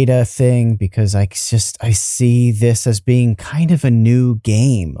Arcada thing, because I see this as being kind of a new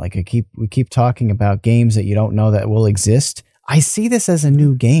game. Like, we keep talking about games that you don't know that will exist. I see this as a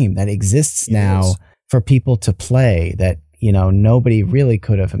new game that exists now for people to play, that, nobody really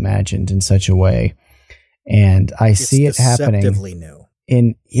could have imagined in such a way. And I see it happening. It's deceptively new.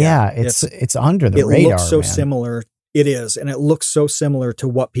 It's under the radar. It looks so similar. It is, and it looks so similar to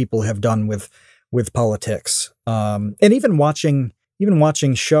what people have done with politics. And even watching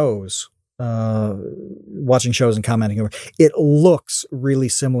shows, and commenting, it looks really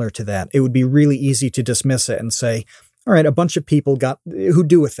similar to that. It would be really easy to dismiss it and say, all right, a bunch of people who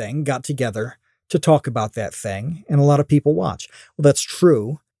do a thing got together to talk about that thing, and a lot of people watch. Well, that's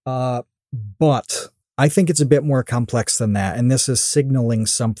true, but I think it's a bit more complex than that, and this is signaling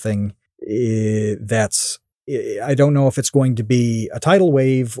something that's I don't know if it's going to be a tidal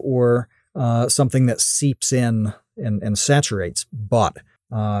wave or something that seeps in and saturates, but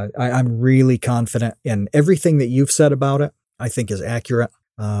I'm really confident in everything that you've said about it. I think is accurate.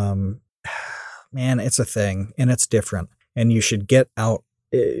 Man, it's a thing and it's different, and you should get out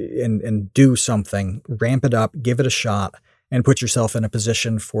and do something, ramp it up, give it a shot, and put yourself in a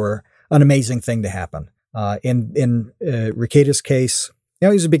position for an amazing thing to happen. In Ricketta's case, he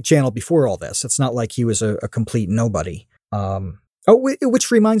was a big channel before all this. It's not like he was a complete nobody.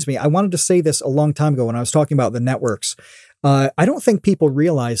 Which reminds me, I wanted to say this a long time ago when I was talking about the networks. I don't think people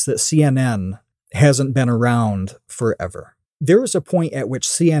realize that CNN hasn't been around forever. There was a point at which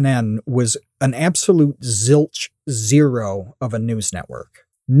CNN was an absolute zilch zero of a news network.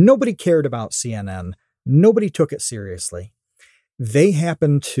 Nobody cared about CNN. Nobody took it seriously. They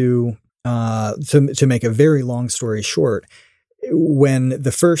happened to make a very long story short, when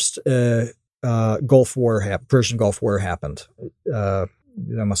the first Persian Gulf War happened, that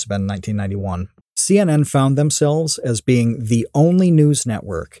must have been 1991, CNN found themselves as being the only news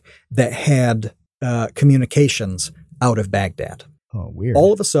network that had communications out of Baghdad. Oh, weird.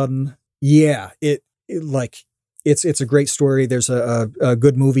 All of a sudden, yeah, it's a great story. There's a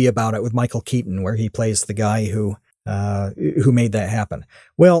good movie about it with Michael Keaton where he plays the guy who made that happen.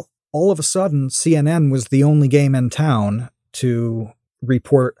 Well, all of a sudden, CNN was the only game in town to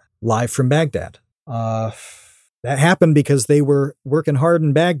report live from Baghdad. That happened because they were working hard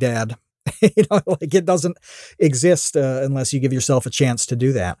in Baghdad. It doesn't exist unless you give yourself a chance to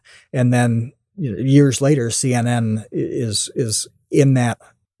do that. And then years later, CNN is in that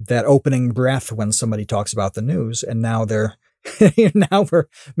opening breath when somebody talks about the news, and now now we're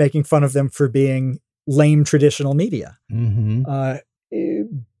making fun of them for being lame traditional media. Mm-hmm.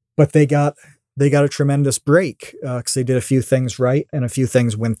 But they got a tremendous break because they did a few things right and a few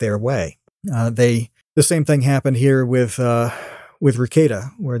things went their way. The same thing happened here with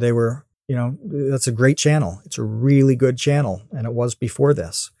Ricketta, where they were, that's a great channel. It's a really good channel, and it was before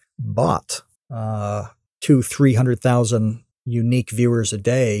this. But 200,000-300,000 unique viewers a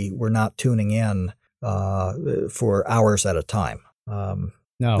day were not tuning in for hours at a time.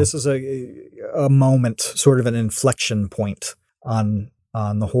 No, this is a moment, sort of an inflection point on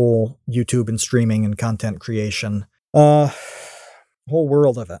the whole YouTube and streaming and content creation, whole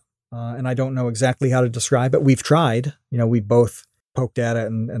world of it. And I don't know exactly how to describe it. We've tried, we both poked at it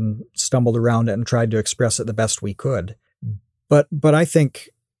and stumbled around it and tried to express it the best we could. But I think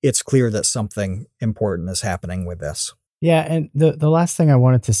it's clear that something important is happening with this. Yeah. And the last thing I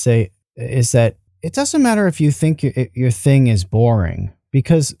wanted to say is that it doesn't matter if you think your thing is boring,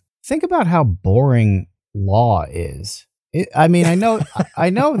 because think about how boring law is. I know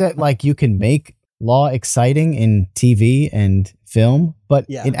that you can make law exciting in TV and film, but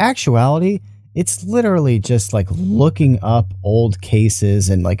in actuality, it's literally just looking up old cases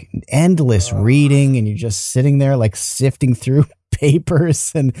and endless reading, and you're just sitting there sifting through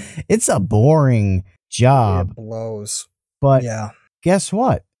papers, and it's a boring job. It blows. But guess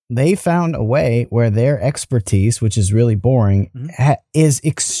what? They found a way where their expertise, which is really boring, is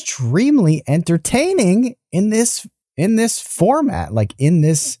extremely entertaining in this format,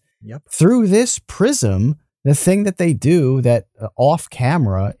 through this prism. The thing that they do that off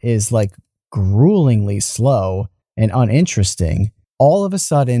camera is gruelingly slow and uninteresting, all of a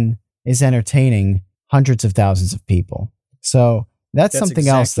sudden is entertaining hundreds of thousands of people. So that's something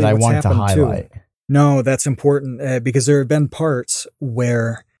exactly else that I wanted to highlight. Too. No, that's important because there have been parts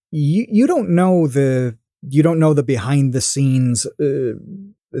where you don't know the behind the scenes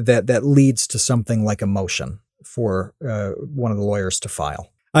that leads to something like a motion for one of the lawyers to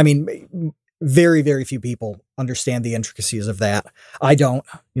file. I mean, very, very few people understand the intricacies of that. I don't,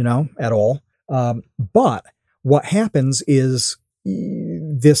 at all. But what happens is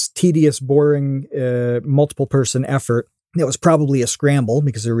this tedious, boring, multiple person effort that was probably a scramble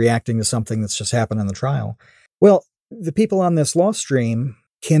because they're reacting to something that's just happened in the trial. Well, the people on this law stream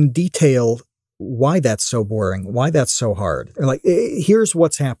can detail why that's so boring, why that's so hard. They're here's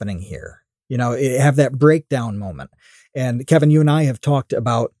what's happening here. Have that breakdown moment. And Kevin, you and I have talked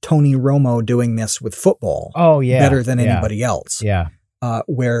about Tony Romo doing this with football. Oh, yeah. Better than anybody else. Yeah.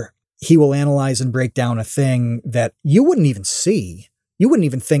 Where he will analyze and break down a thing that you wouldn't even see. You wouldn't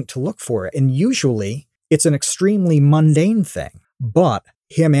even think to look for it. And usually it's an extremely mundane thing, but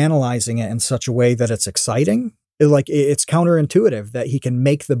him analyzing it in such a way that it's exciting, it's counterintuitive that he can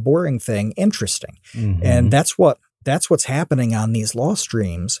make the boring thing interesting. Mm-hmm. And that's what's happening on these law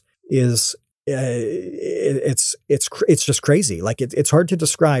streams is it's just crazy. It's hard to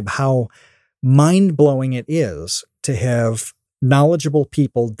describe how mind blowing it is to have knowledgeable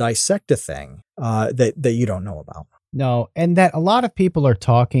people dissect a thing that you don't know about. No, and that a lot of people are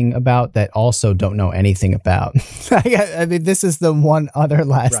talking about that also don't know anything about. I mean, this is the one other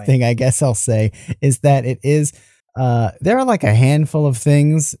last thing I guess I'll say is that it is, there are like a handful of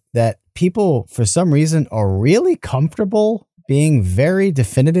things that people for some reason are really comfortable being very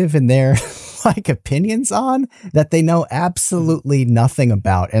definitive in their like opinions on that they know absolutely nothing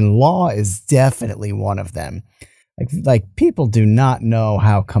about. And law is definitely one of them. Like people do not know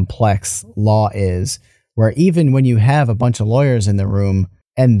how complex law is, where even when you have a bunch of lawyers in the room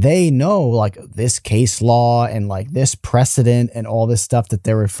and they know like this case law and like this precedent and all this stuff that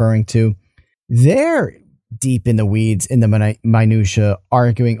they're referring to, they're deep in the weeds in the minutia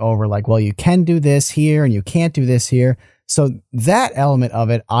arguing over like, well, you can do this here and you can't do this here. So that element of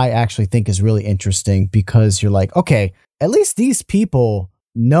it, I actually think is really interesting because you're like, okay, at least these people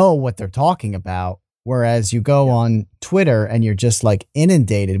know what they're talking about. Whereas you go on Twitter and you're just like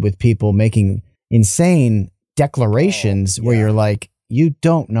inundated with people making insane declarations where you're like, you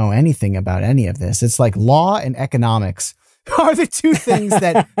don't know anything about any of this. It's like law and economics are the two things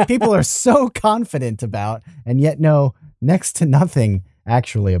that people are so confident about and yet know next to nothing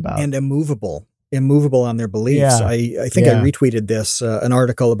actually about. And immovable on their beliefs. Yeah. I think I retweeted this, an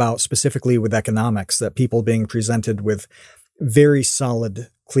article about specifically with economics, that people being presented with very solid,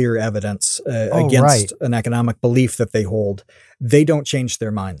 clear evidence against an economic belief that they hold, they don't change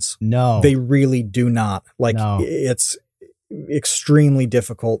their minds. No. They really do not. Like it's extremely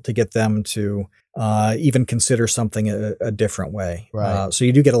difficult to get them to even consider something a different way. Right. So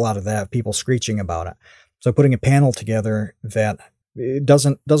you do get a lot of that, people screeching about it. So putting a panel together that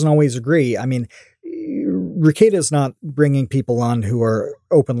doesn't always agree. I mean, Rekieta is not bringing people on who are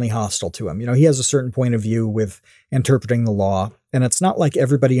openly hostile to him. You know, he has a certain point of view with interpreting the law, and it's not like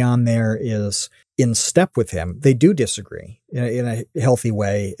everybody on there is in step with him. They do disagree in a healthy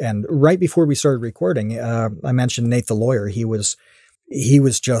way. And right before we started recording, I mentioned Nate the lawyer. He was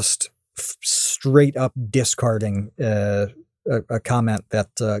just straight up discarding a comment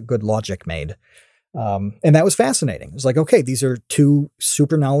that Good Logic made. And that was fascinating. It was like, okay, these are two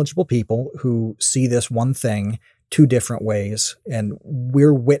super knowledgeable people who see this one thing two different ways, and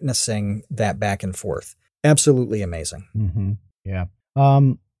we're witnessing that back and forth. Absolutely amazing. Mm-hmm. Yeah.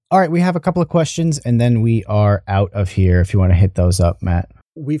 All right. We have a couple of questions and then we are out of here if you want to hit those up, Matt.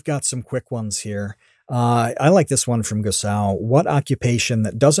 We've got some quick ones here. I like this one from Gusau. What occupation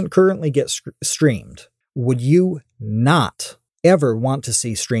that doesn't currently get streamed would you not ever want to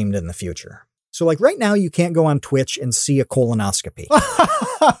see streamed in the future? So like right now, you can't go on Twitch and see a colonoscopy.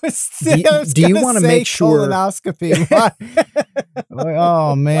 Do you want to make sure? Colonoscopy.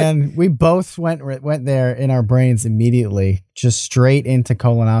 Oh man, we both went there in our brains immediately, just straight into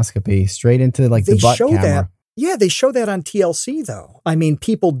colonoscopy, straight into like the butt camera. That. Yeah, they show that on TLC though. I mean,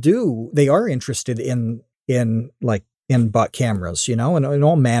 people they are interested in butt cameras, you know, and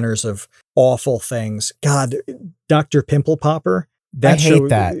all manners of awful things. God, Dr. Pimple Popper. I hate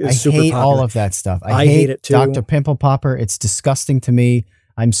that. I hate all of that stuff. I hate it too. Dr. Pimple Popper. It's disgusting to me.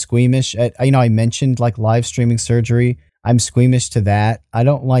 I'm squeamish. I mentioned like live streaming surgery. I'm squeamish to that. I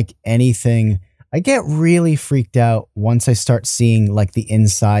don't like anything. I get really freaked out once I start seeing like the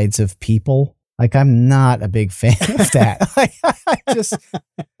insides of people. Like I'm not a big fan of that.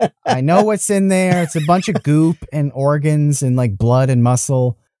 I know what's in there. It's a bunch of goop and organs and like blood and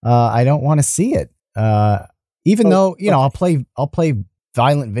muscle. I don't want to see it. Even though, you know, I'll play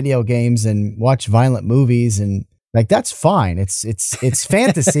violent video games and watch violent movies and like, that's fine. It's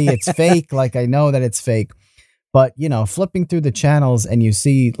fantasy. It's fake. Like I know that it's fake, but you know, flipping through the channels and you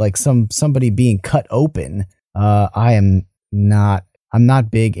see like somebody being cut open. I'm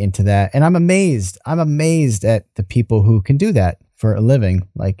not big into that. And I'm amazed at the people who can do that for a living.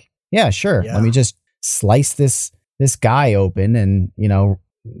 Like, yeah, sure. Yeah. Let me just slice this guy open and, you know,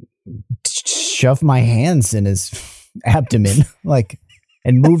 shove my hands in his abdomen, like,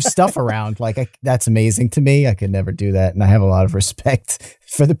 and move stuff around. Like, that's amazing to me. I could never do that. And I have a lot of respect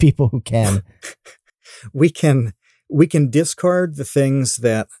for the people who can. We can discard the things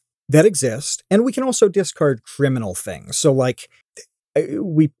that exist, and we can also discard criminal things. So like,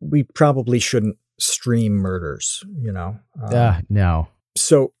 we probably shouldn't stream murders, you know? No.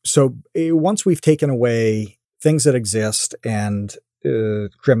 So once we've taken away things that exist and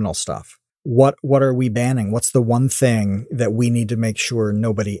criminal stuff, what are we banning? What's the one thing that we need to make sure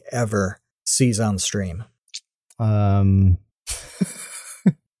nobody ever sees on stream? I don't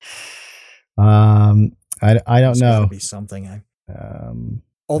know. Gotta be something.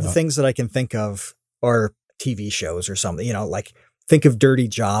 All the things that I can think of are TV shows or something, you know, like think of Dirty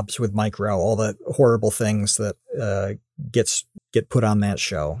Jobs with Mike Rowe, all the horrible things that get put on that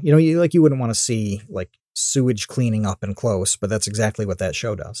show. You know, you wouldn't want to see like sewage cleaning up and close, but that's exactly what that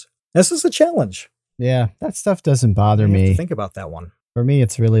show does. This is a challenge. Yeah, that stuff doesn't bother You have me. to think about that one. For me,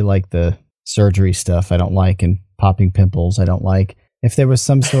 it's really like the surgery stuff I don't like, and popping pimples I don't like. If there was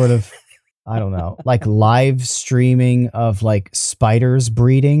some sort of, I don't know, like live streaming of like spiders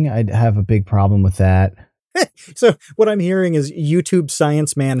breeding, I'd have a big problem with that. So what I'm hearing is YouTube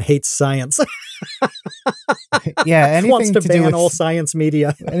science man hates science. Yeah, anything wants to do ban with all science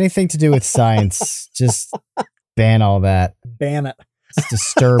media. anything to do with science, just ban all that. Ban it. It's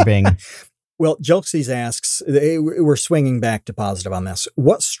disturbing. Well, Jelksies asks, we're swinging back to positive on this.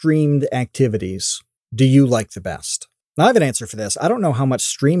 What streamed activities do you like the best? Now, I have an answer for this. I don't know how much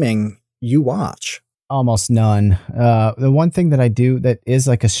streaming you watch. Almost none. The one thing that I do that is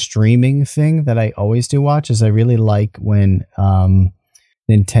like a streaming thing that I always do watch is I really like when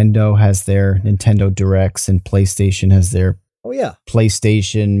Nintendo has their Nintendo Directs and PlayStation has their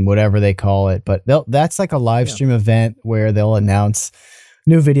PlayStation, whatever they call it. But that's like a live stream event where they'll announce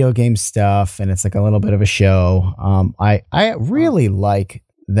new video game stuff, and it's like a little bit of a show. I really like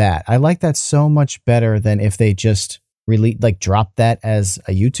that. I like that so much better than if they just really like drop that as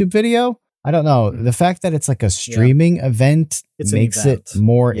a YouTube video. I don't know. The fact that it's like a streaming event makes it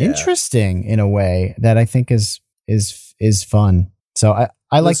more interesting in a way that I think is fun. So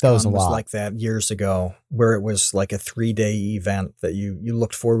I like those a lot. It was like that years ago, where it was like a 3-day event that you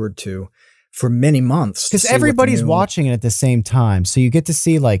looked forward to for many months. Because everybody's watching it at the same time. So you get to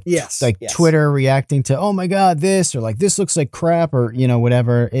see like Twitter reacting to, oh my God, this, or like this looks like crap, or, you know,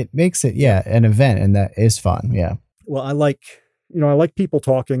 whatever. It makes it, an event, and that is fun. Yeah. Well, I like people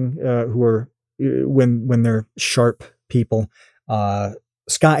talking who are, when they're sharp people.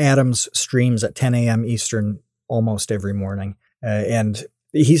 Scott Adams streams at 10 a.m. Eastern almost every morning. And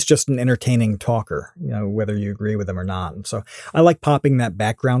he's just an entertaining talker, you know, whether you agree with him or not. And so I like popping that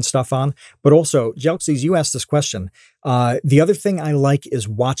background stuff on. But also, Jelksies, you asked this question. The other thing I like is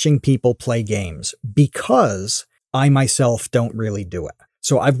watching people play games, because I myself don't really do it.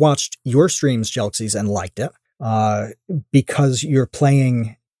 So I've watched your streams, Jelksies, and liked it. Because you're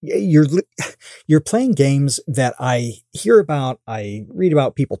playing games that I hear about, I read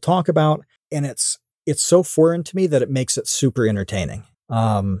about, people talk about, and it's so foreign to me that it makes it super entertaining.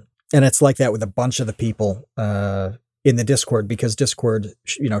 And it's like that with a bunch of the people in the Discord, because Discord,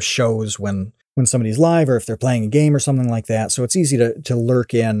 shows when somebody's live or if they're playing a game or something like that. So it's easy to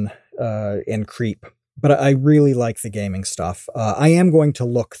lurk in and creep. But I really like the gaming stuff. I am going to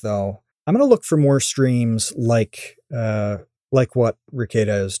look, though. I'm going to look for more streams like what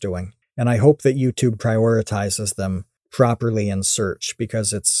Ricada is doing. And I hope that YouTube prioritizes them properly in search,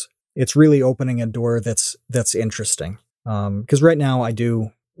 because it's really opening a door that's interesting. Because right now I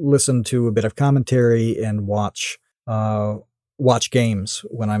do listen to a bit of commentary and watch games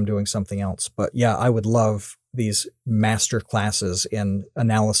when I'm doing something else. But yeah, I would love these master classes in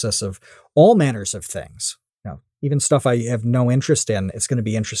analysis of all manners of things. Even stuff I have no interest in. It's going to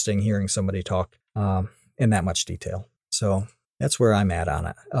be interesting hearing somebody talk in that much detail. So that's where I'm at on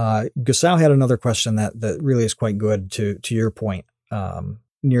it. Gusau had another question that really is quite good to your point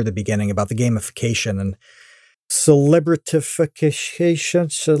near the beginning about the gamification and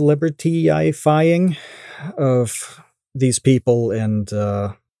celebrityifying of these people and,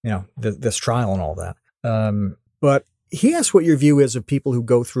 this trial and all that. But he asked what your view is of people who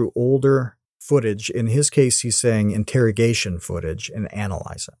go through older footage. In his case, he's saying interrogation footage and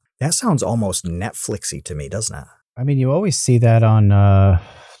analyze it. That sounds almost Netflixy to me, doesn't it? I mean, you always see that on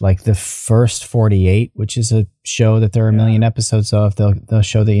like the First 48, which is a show that there are a million episodes of. They'll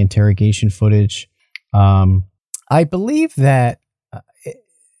show the interrogation footage. I believe that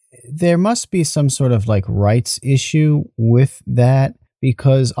there must be some sort of like rights issue with that,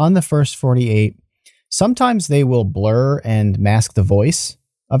 because on the First 48, sometimes they will blur and mask the voice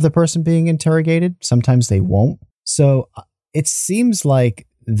of the person being interrogated. Sometimes they won't. So it seems like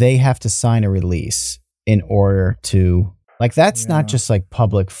they have to sign a release in order to, like, that's not just like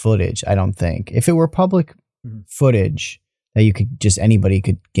public footage, I don't think. If it were public footage that anybody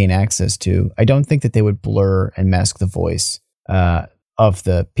could gain access to, I don't think that they would blur and mask the voice of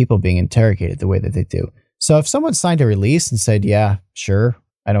the people being interrogated the way that they do. So if someone signed a release and said, yeah, sure,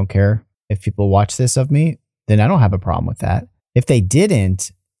 I don't care if people watch this of me, then I don't have a problem with that. If they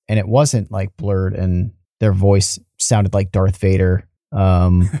didn't, and it wasn't like blurred and their voice sounded like Darth Vader,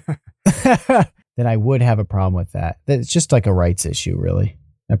 then I would have a problem with that. It's just like a rights issue, really,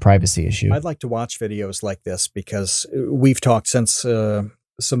 a privacy issue. I'd like to watch videos like this, because we've talked since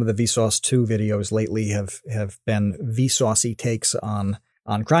some of the Vsauce 2 videos lately have been Vsauce-y takes on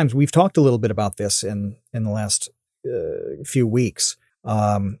crimes. We've talked a little bit about this in the last few weeks,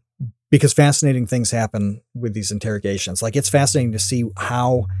 because fascinating things happen with these interrogations. Like, it's fascinating to see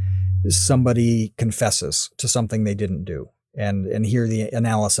how somebody confesses to something they didn't do, and hear the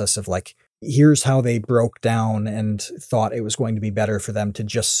analysis of, like, here's how they broke down and thought it was going to be better for them to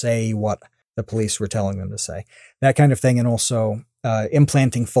just say what the police were telling them to say, that kind of thing. And also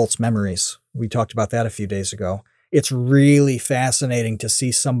implanting false memories. We talked about that a few days ago. It's really fascinating to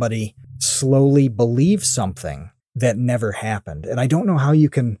see somebody slowly believe something that never happened. And I don't know how you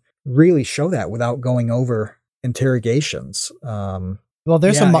can really show that without going over interrogations. Well,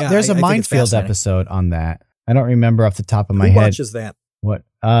 there's a Minefield episode on that. I don't remember off the top of my head. Who watches that? What?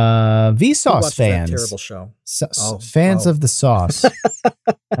 Vsauce fans. That terrible show. Fans of the sauce.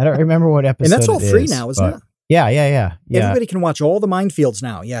 I don't remember what episode. And that's all free now, isn't it? Yeah. Everybody can watch all the Minefields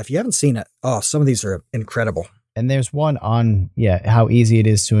now. Yeah, if you haven't seen it, some of these are incredible. And there's one on how easy it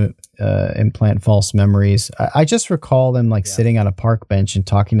is to implant false memories. I just recall them sitting on a park bench and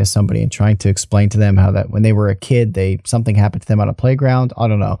talking to somebody and trying to explain to them how that when they were a kid, something happened to them on a playground. I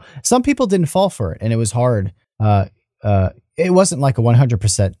don't know. Some people didn't fall for it, and it was hard. It wasn't like a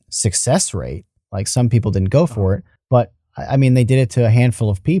 100% success rate. Like, some people didn't go for it, but I mean, they did it to a handful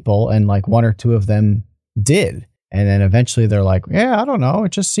of people, and like one or two of them did. And then eventually they're like, yeah, I don't know.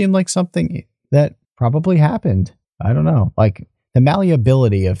 It just seemed like something that probably happened. I don't know. Like, the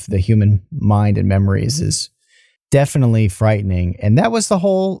malleability of the human mind and memories is definitely frightening. And that was the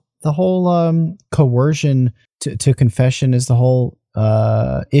whole coercion to confession is the whole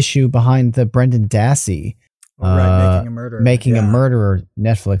issue behind the Brendan Dassey. Making a Murderer. Making a Murderer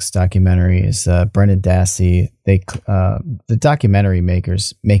Netflix documentary is Brendan Dassey. The documentary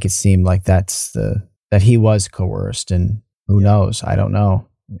makers make it seem like that he was coerced, and who knows? I don't know.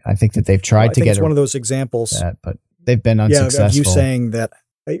 I think that they've tried to get it's one of those examples, but they've been unsuccessful. Of you saying that,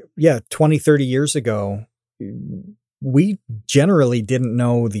 20, 30 years ago, we generally didn't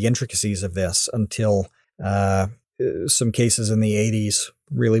know the intricacies of this until some cases in the 80s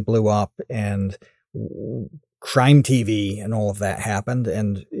really blew up, and crime TV and all of that happened.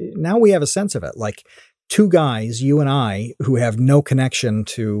 And now we have a sense of it. Like, two guys, you and I, who have no connection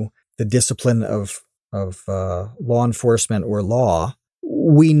to the discipline of law enforcement or law,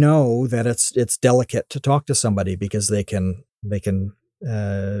 we know that it's delicate to talk to somebody because they can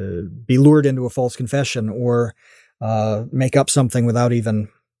be lured into a false confession or make up something without even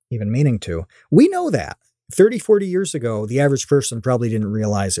meaning to. We know that. 30, 40 years ago, the average person probably didn't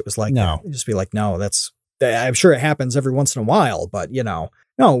realize it was like that. You'd just be like, no, I'm sure it happens every once in a while, but we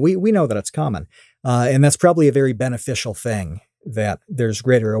know that it's common. And that's probably a very beneficial thing, that there's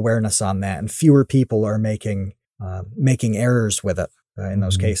greater awareness on that, and fewer people are making errors with it in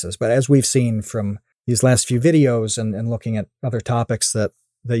those cases. But as we've seen from these last few videos and looking at other topics that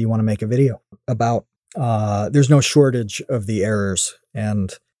you want to make a video about, there's no shortage of the errors,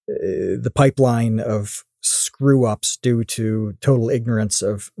 and the pipeline of screw ups due to total ignorance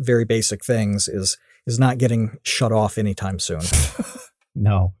of very basic things is not getting shut off anytime soon.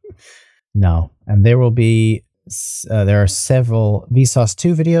 No. And there are several Vsauce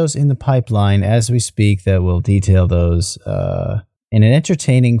 2 videos in the pipeline as we speak that will detail those in an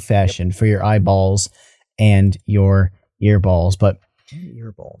entertaining fashion for your eyeballs and your earballs. But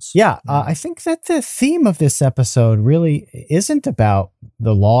I think that the theme of this episode really isn't about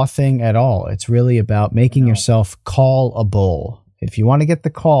the law thing at all. It's really about making yourself callable. If you want to get the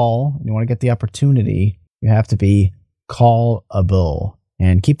call, you want to get the opportunity, you have to be callable.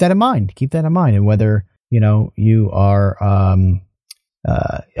 And keep that in mind. And whether, you are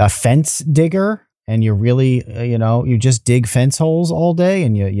a fence digger and you're really, you just dig fence holes all day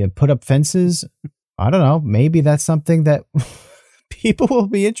and you put up fences. I don't know. Maybe that's something that people will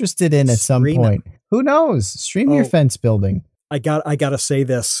be interested in at some point. Who knows? Stream your fence building. I gotta say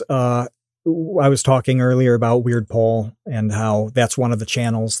this. I was talking earlier about Weird Paul and how that's one of the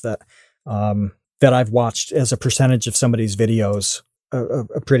channels that I've watched as a percentage of somebody's videos,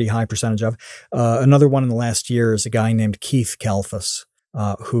 a pretty high percentage of. Another one in the last year is a guy named Keith Kalfas,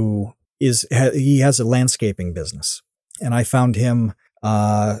 who has a landscaping business. And I found him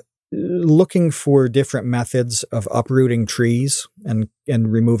looking for different methods of uprooting trees and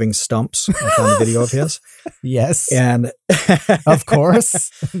removing stumps. I found a video of his. Yes. And of course,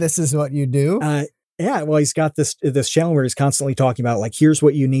 this is what you do. Yeah, well, he's got this channel where he's constantly talking about, like, here's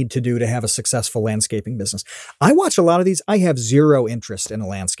what you need to do to have a successful landscaping business. I watch a lot of these. I have zero interest in a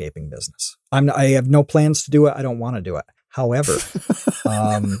landscaping business. I have no plans to do it. I don't want to do it. However,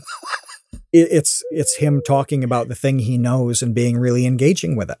 it's him talking about the thing he knows and being really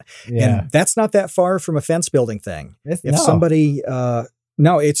engaging with it. Yeah. And that's not that far from a fence building thing. No. Somebody,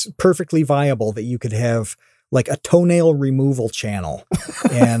 no, it's perfectly viable that you could have like a toenail removal channel.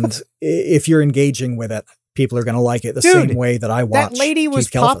 And if you're engaging with it, people are going to like it the same way that I watch. That lady was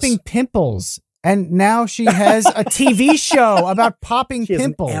Keith Kalfas. popping pimples. And now she has a TV show about popping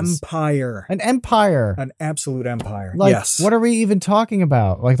pimples. An empire. An empire. An absolute empire. Like, yes. what are we even talking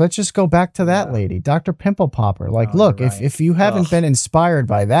about? Like, let's just go back to that lady, Dr. Pimple Popper. Like, look, right. if you haven't been inspired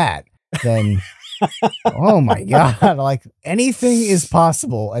by that, then, oh my God, like anything is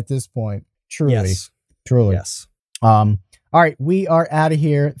possible at this point. Truly. Yes. Truly. Yes. All right, we are out of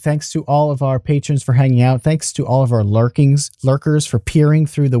here. Thanks to all of our patrons for hanging out. Thanks to all of our lurkers for peering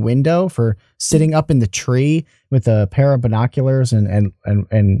through the window, for sitting up in the tree with a pair of binoculars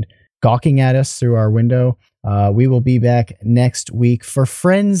and gawking at us through our window. We will be back next week for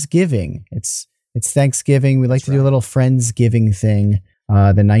Friendsgiving. It's Thanksgiving. We like to do a little Friendsgiving thing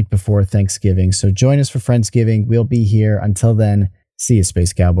the night before Thanksgiving. So join us for Friendsgiving. We'll be here. Until then, see you,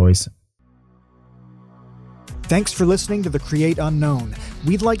 Space Cowboys. Thanks for listening to The Create Unknown.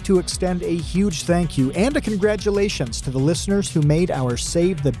 We'd like to extend a huge thank you and a congratulations to the listeners who made our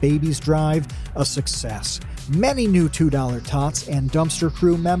Save the Babies drive a success. Many new $2 Tots and Dumpster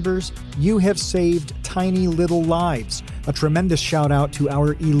Crew members, you have saved tiny little lives. A tremendous shout out to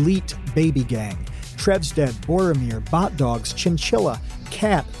our elite baby gang. Trevsted, Boromir, Bot Dogs, Chinchilla,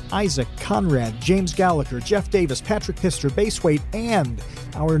 Kat, Isaac, Conrad, James Gallagher, Jeff Davis, Patrick Pister, Baseweight, and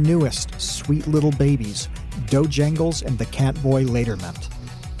our newest sweet little babies, Dojangles and the Catboy Laterment.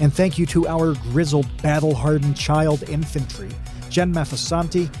 And thank you to our grizzled, battle-hardened child infantry, Jen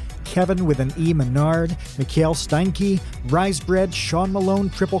Mafasanti, Kevin with an E. Menard, Mikhail Steinke, Risebread, Sean Malone,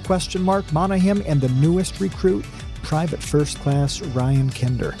 Monahim, and the newest recruit, Private First Class Ryan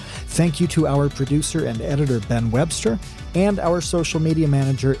Kinder. Thank you to our producer and editor, Ben Webster, and our social media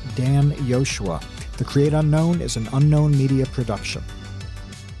manager, Dan Yoshua. The Create Unknown is an Unknown Media production.